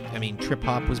 I mean,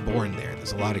 trip-hop was born there.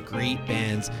 There's a lot of great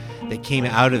bands that came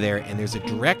out of there, and there's a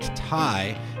direct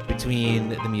tie between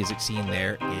the music scene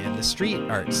there and the street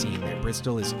art scene there.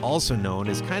 Bristol is also known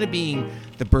as kind of being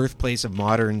the birthplace of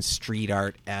modern street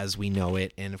art as we know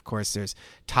it, and of course there's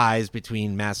ties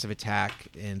between Massive Attack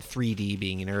and 3D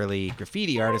being an early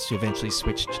graffiti artist who eventually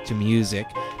switched to music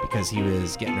because he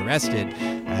was getting arrested,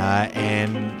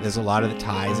 and there's a lot of the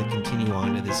ties that continue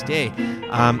on to this day.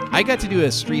 I got to do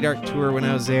a street art tour when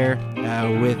I was there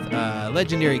with a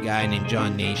legendary guy named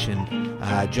John Nation.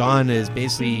 John is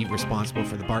basically responsible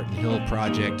for the Barton Hill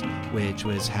project, which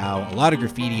was how a lot of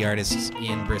graffiti artists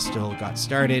in Bristol got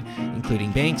started,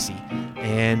 including Banksy.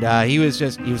 And he was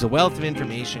a wealth of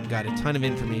information, got a ton of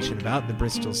information about the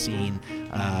Bristol scene,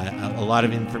 a lot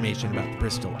of information about the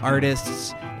Bristol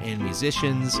artists and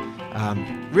musicians.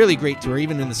 Really great tour,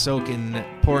 even in the soaking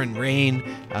pouring rain.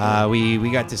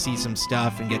 We got to see some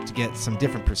stuff and get some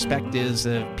different perspectives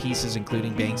of pieces,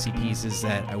 including Banksy pieces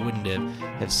that I wouldn't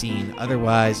have seen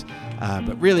otherwise.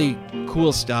 But really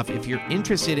cool stuff. If you're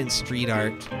interested in street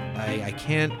art, I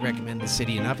can't recommend the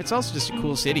city enough. It's also just a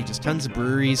cool city, just tons of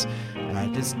breweries,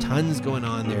 just tons going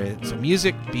on there. So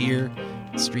music, beer,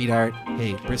 street art.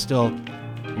 Hey, Bristol,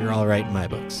 you're all right in my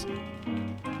books.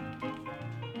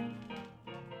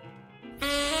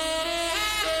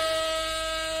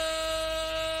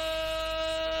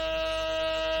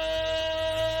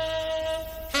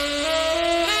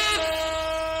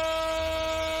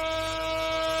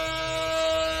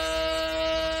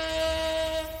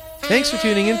 Thanks for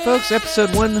tuning in, folks.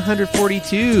 Episode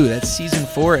 142. That's Season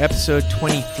 4, Episode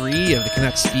 23 of the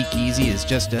Canucks Speakeasy is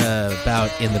just about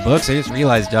in the books. I just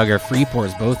realized, Doug, our free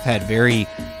pours both had very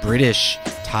British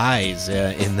ties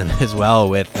in them as well,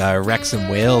 with Wrexham,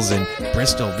 Wales, and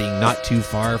Bristol being not too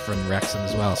far from Wrexham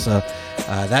as well. So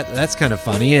that's kind of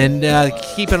funny. And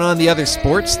keeping on the other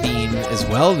sports theme as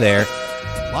well there.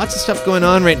 Lots of stuff going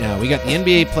on right now. We got the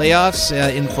NBA playoffs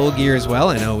in full gear as well.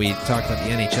 I know we talked about the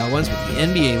NHL ones, but the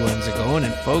NBA ones are going.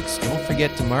 And folks, don't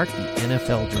forget to mark the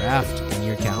NFL draft in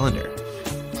your calendar.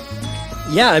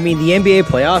 Yeah, I mean, the NBA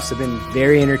playoffs have been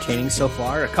very entertaining so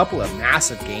far. A couple of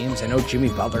massive games. I know Jimmy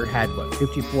Butler had,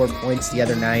 54 points the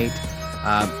other night.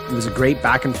 It was a great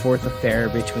back-and-forth affair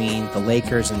between the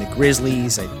Lakers and the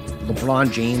Grizzlies.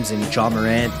 LeBron James and Ja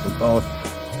Morant were both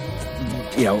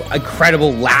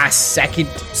incredible last-second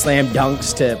slam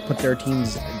dunks to put their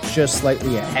teams just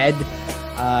slightly ahead.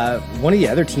 One of the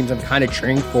other teams I'm kind of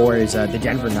cheering for is the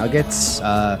Denver Nuggets.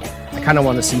 I kind of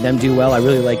want to see them do well. I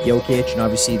really like Jokic, and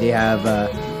obviously they have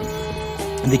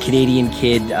the Canadian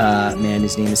kid. Man,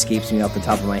 his name escapes me off the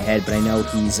top of my head, but I know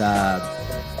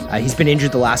he's been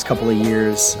injured the last couple of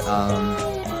years.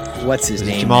 What's his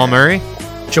name? Jamal Murray?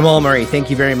 Jamal Murray, thank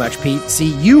you very much, Pete.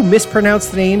 See, you mispronounce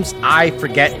the names, I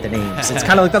forget the names. It's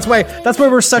kind of like that's why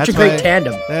we're such a great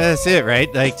tandem. That's it, right?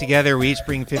 Like together we each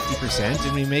bring 50%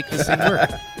 and we make this thing work.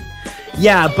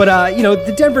 Yeah, but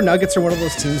the Denver Nuggets are one of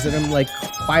those teams that I'm not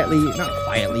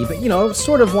quietly, but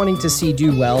sort of wanting to see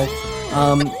do well.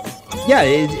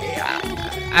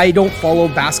 I don't follow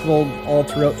basketball all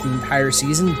throughout the entire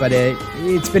season, but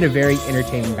it's been a very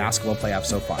entertaining basketball playoff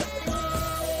so far.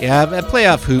 Yeah,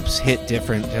 playoff hoops hit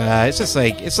different. It's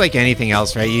like anything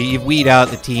else, right? You weed out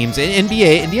the teams. In the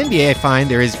NBA, I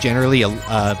find there is generally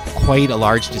quite a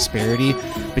large disparity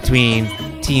between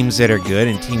teams that are good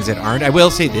and teams that aren't. I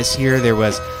will say this year there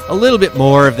was a little bit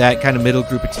more of that kind of middle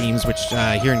group of teams, which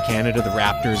here in Canada the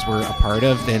Raptors were a part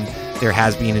of than there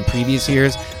has been in previous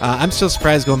years. I'm still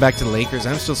surprised, going back to the Lakers,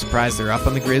 I'm still surprised they're up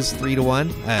on the Grizz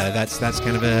 3-1. That's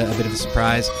kind of a bit of a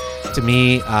surprise to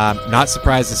me. Not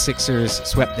surprised the Sixers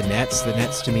swept the Nets. The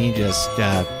Nets to me just,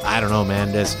 I don't know,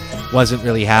 man, just wasn't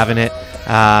really having it.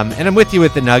 And I'm with you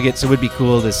with the Nuggets. It would be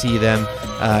cool to see them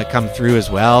come through as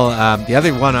well. The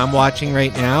other one I'm watching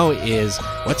right now is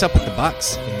what's up with the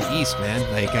Bucks in the East, man.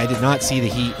 Like, I did not see the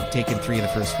Heat taking 3 of the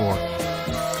first 4.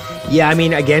 Yeah, I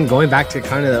mean, again, going back to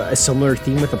kind of a similar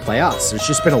theme with the playoffs, there's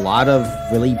just been a lot of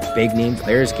really big-name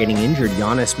players getting injured.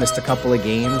 Giannis missed a couple of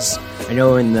games. I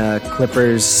know in the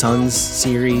Clippers-Suns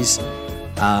series,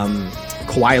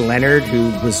 Kawhi Leonard,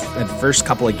 who was at the first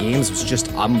couple of games, was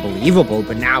just unbelievable,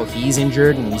 but now he's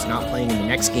injured and he's not playing in the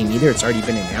next game either. It's already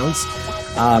been announced.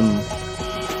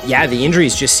 The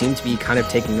injuries just seem to be kind of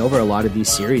taking over a lot of these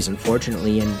series,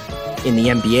 unfortunately. And in the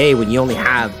NBA, when you only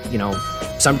have,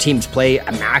 some teams play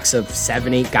a max of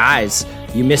 7-8 guys,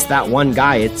 you miss that one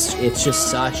guy, it's just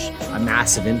such a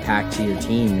massive impact to your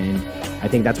team, and I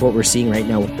think that's what we're seeing right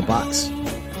now with the Bucks.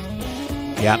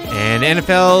 Yeah, and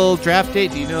NFL draft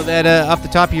date, do you know that off the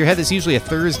top of your head? That's usually a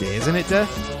Thursday, isn't it,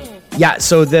 Yeah,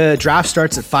 so the draft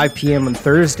starts at 5 p.m. on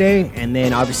Thursday, and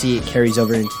then obviously it carries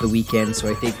over into the weekend. So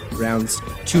I think rounds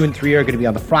 2 and 3 are going to be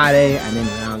on the Friday, and then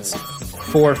rounds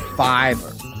 4, 5,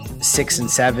 6, and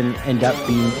 7 end up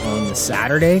being on the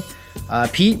Saturday.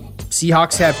 Pete,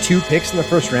 Seahawks have 2 picks in the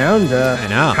first round. I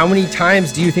know. How many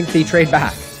times do you think they trade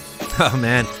back? Oh,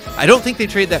 man. I don't think they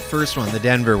trade that first one, the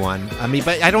Denver one. I mean,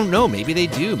 but I don't know. Maybe they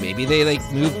do. Maybe they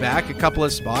move back a couple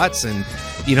of spots. And,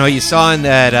 you saw in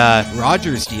that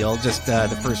Rodgers deal, just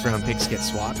the first round picks get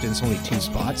swapped, and it's only 2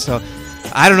 spots. So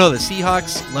I don't know. The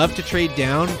Seahawks love to trade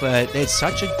down, but they had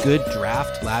such a good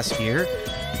draft last year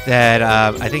that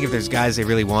I think if there's guys they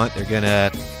really want, they're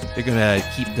gonna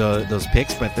keep those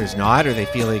picks. But if there's not, or they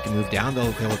feel they can move down,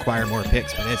 they'll acquire more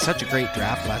picks. But they had such a great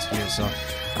draft last year, so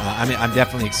I'm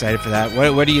definitely excited for that.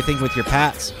 What do you think with your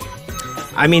Pats?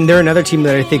 I mean, they're another team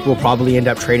that I think will probably end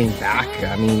up trading back.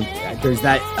 I mean, there's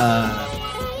that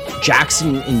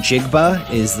Jackson Njigba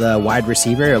is the wide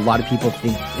receiver. A lot of people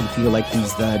think and feel like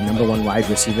he's the number 1 wide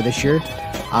receiver this year.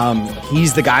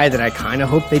 He's the guy that I kind of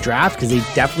hope they draft, because they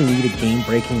definitely need a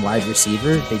game-breaking wide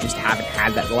receiver. They just haven't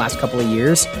had that the last couple of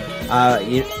years.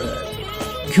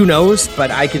 Who knows? But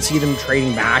I could see them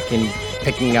trading back and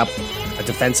picking up a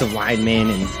defensive lineman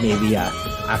and maybe a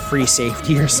free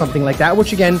safety or something like that,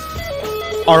 which again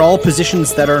are all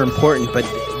positions that are important, but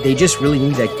they just really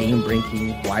need that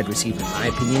game-breaking wide receiver, in my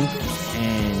opinion.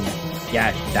 And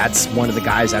yeah, that's one of the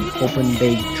guys I'm hoping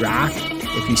they draft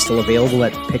if he's still available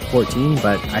at pick 14,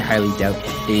 but I highly doubt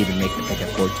they even make the pick at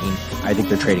 14. I think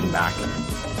they're trading back.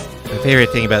 My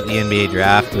favorite thing about the NBA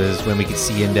draft was when we could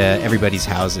see into everybody's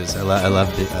houses. I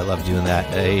love doing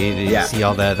that. You see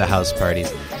all the house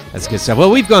parties. That's good stuff. Well,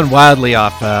 we've gone wildly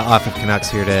off of Canucks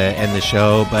here to end the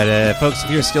show, but folks, if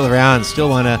you're still around, still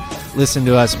want to listen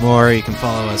to us more, you can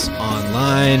follow us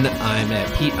online. I'm at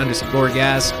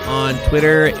Pete_Gas on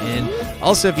Twitter, and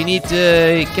also if you need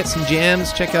to get some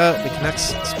jams, check out the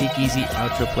Canucks Speakeasy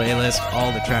outro playlist.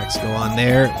 All the tracks go on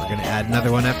there. We're going to add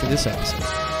another one after this episode.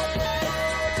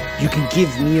 You can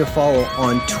give me a follow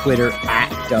on Twitter at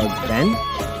Doug Ben.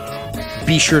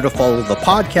 Be sure to follow the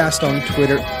podcast on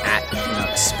Twitter at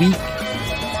Canucks Speak.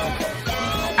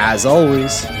 As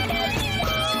always,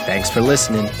 thanks for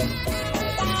listening.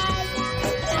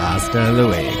 Hasta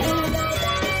luego.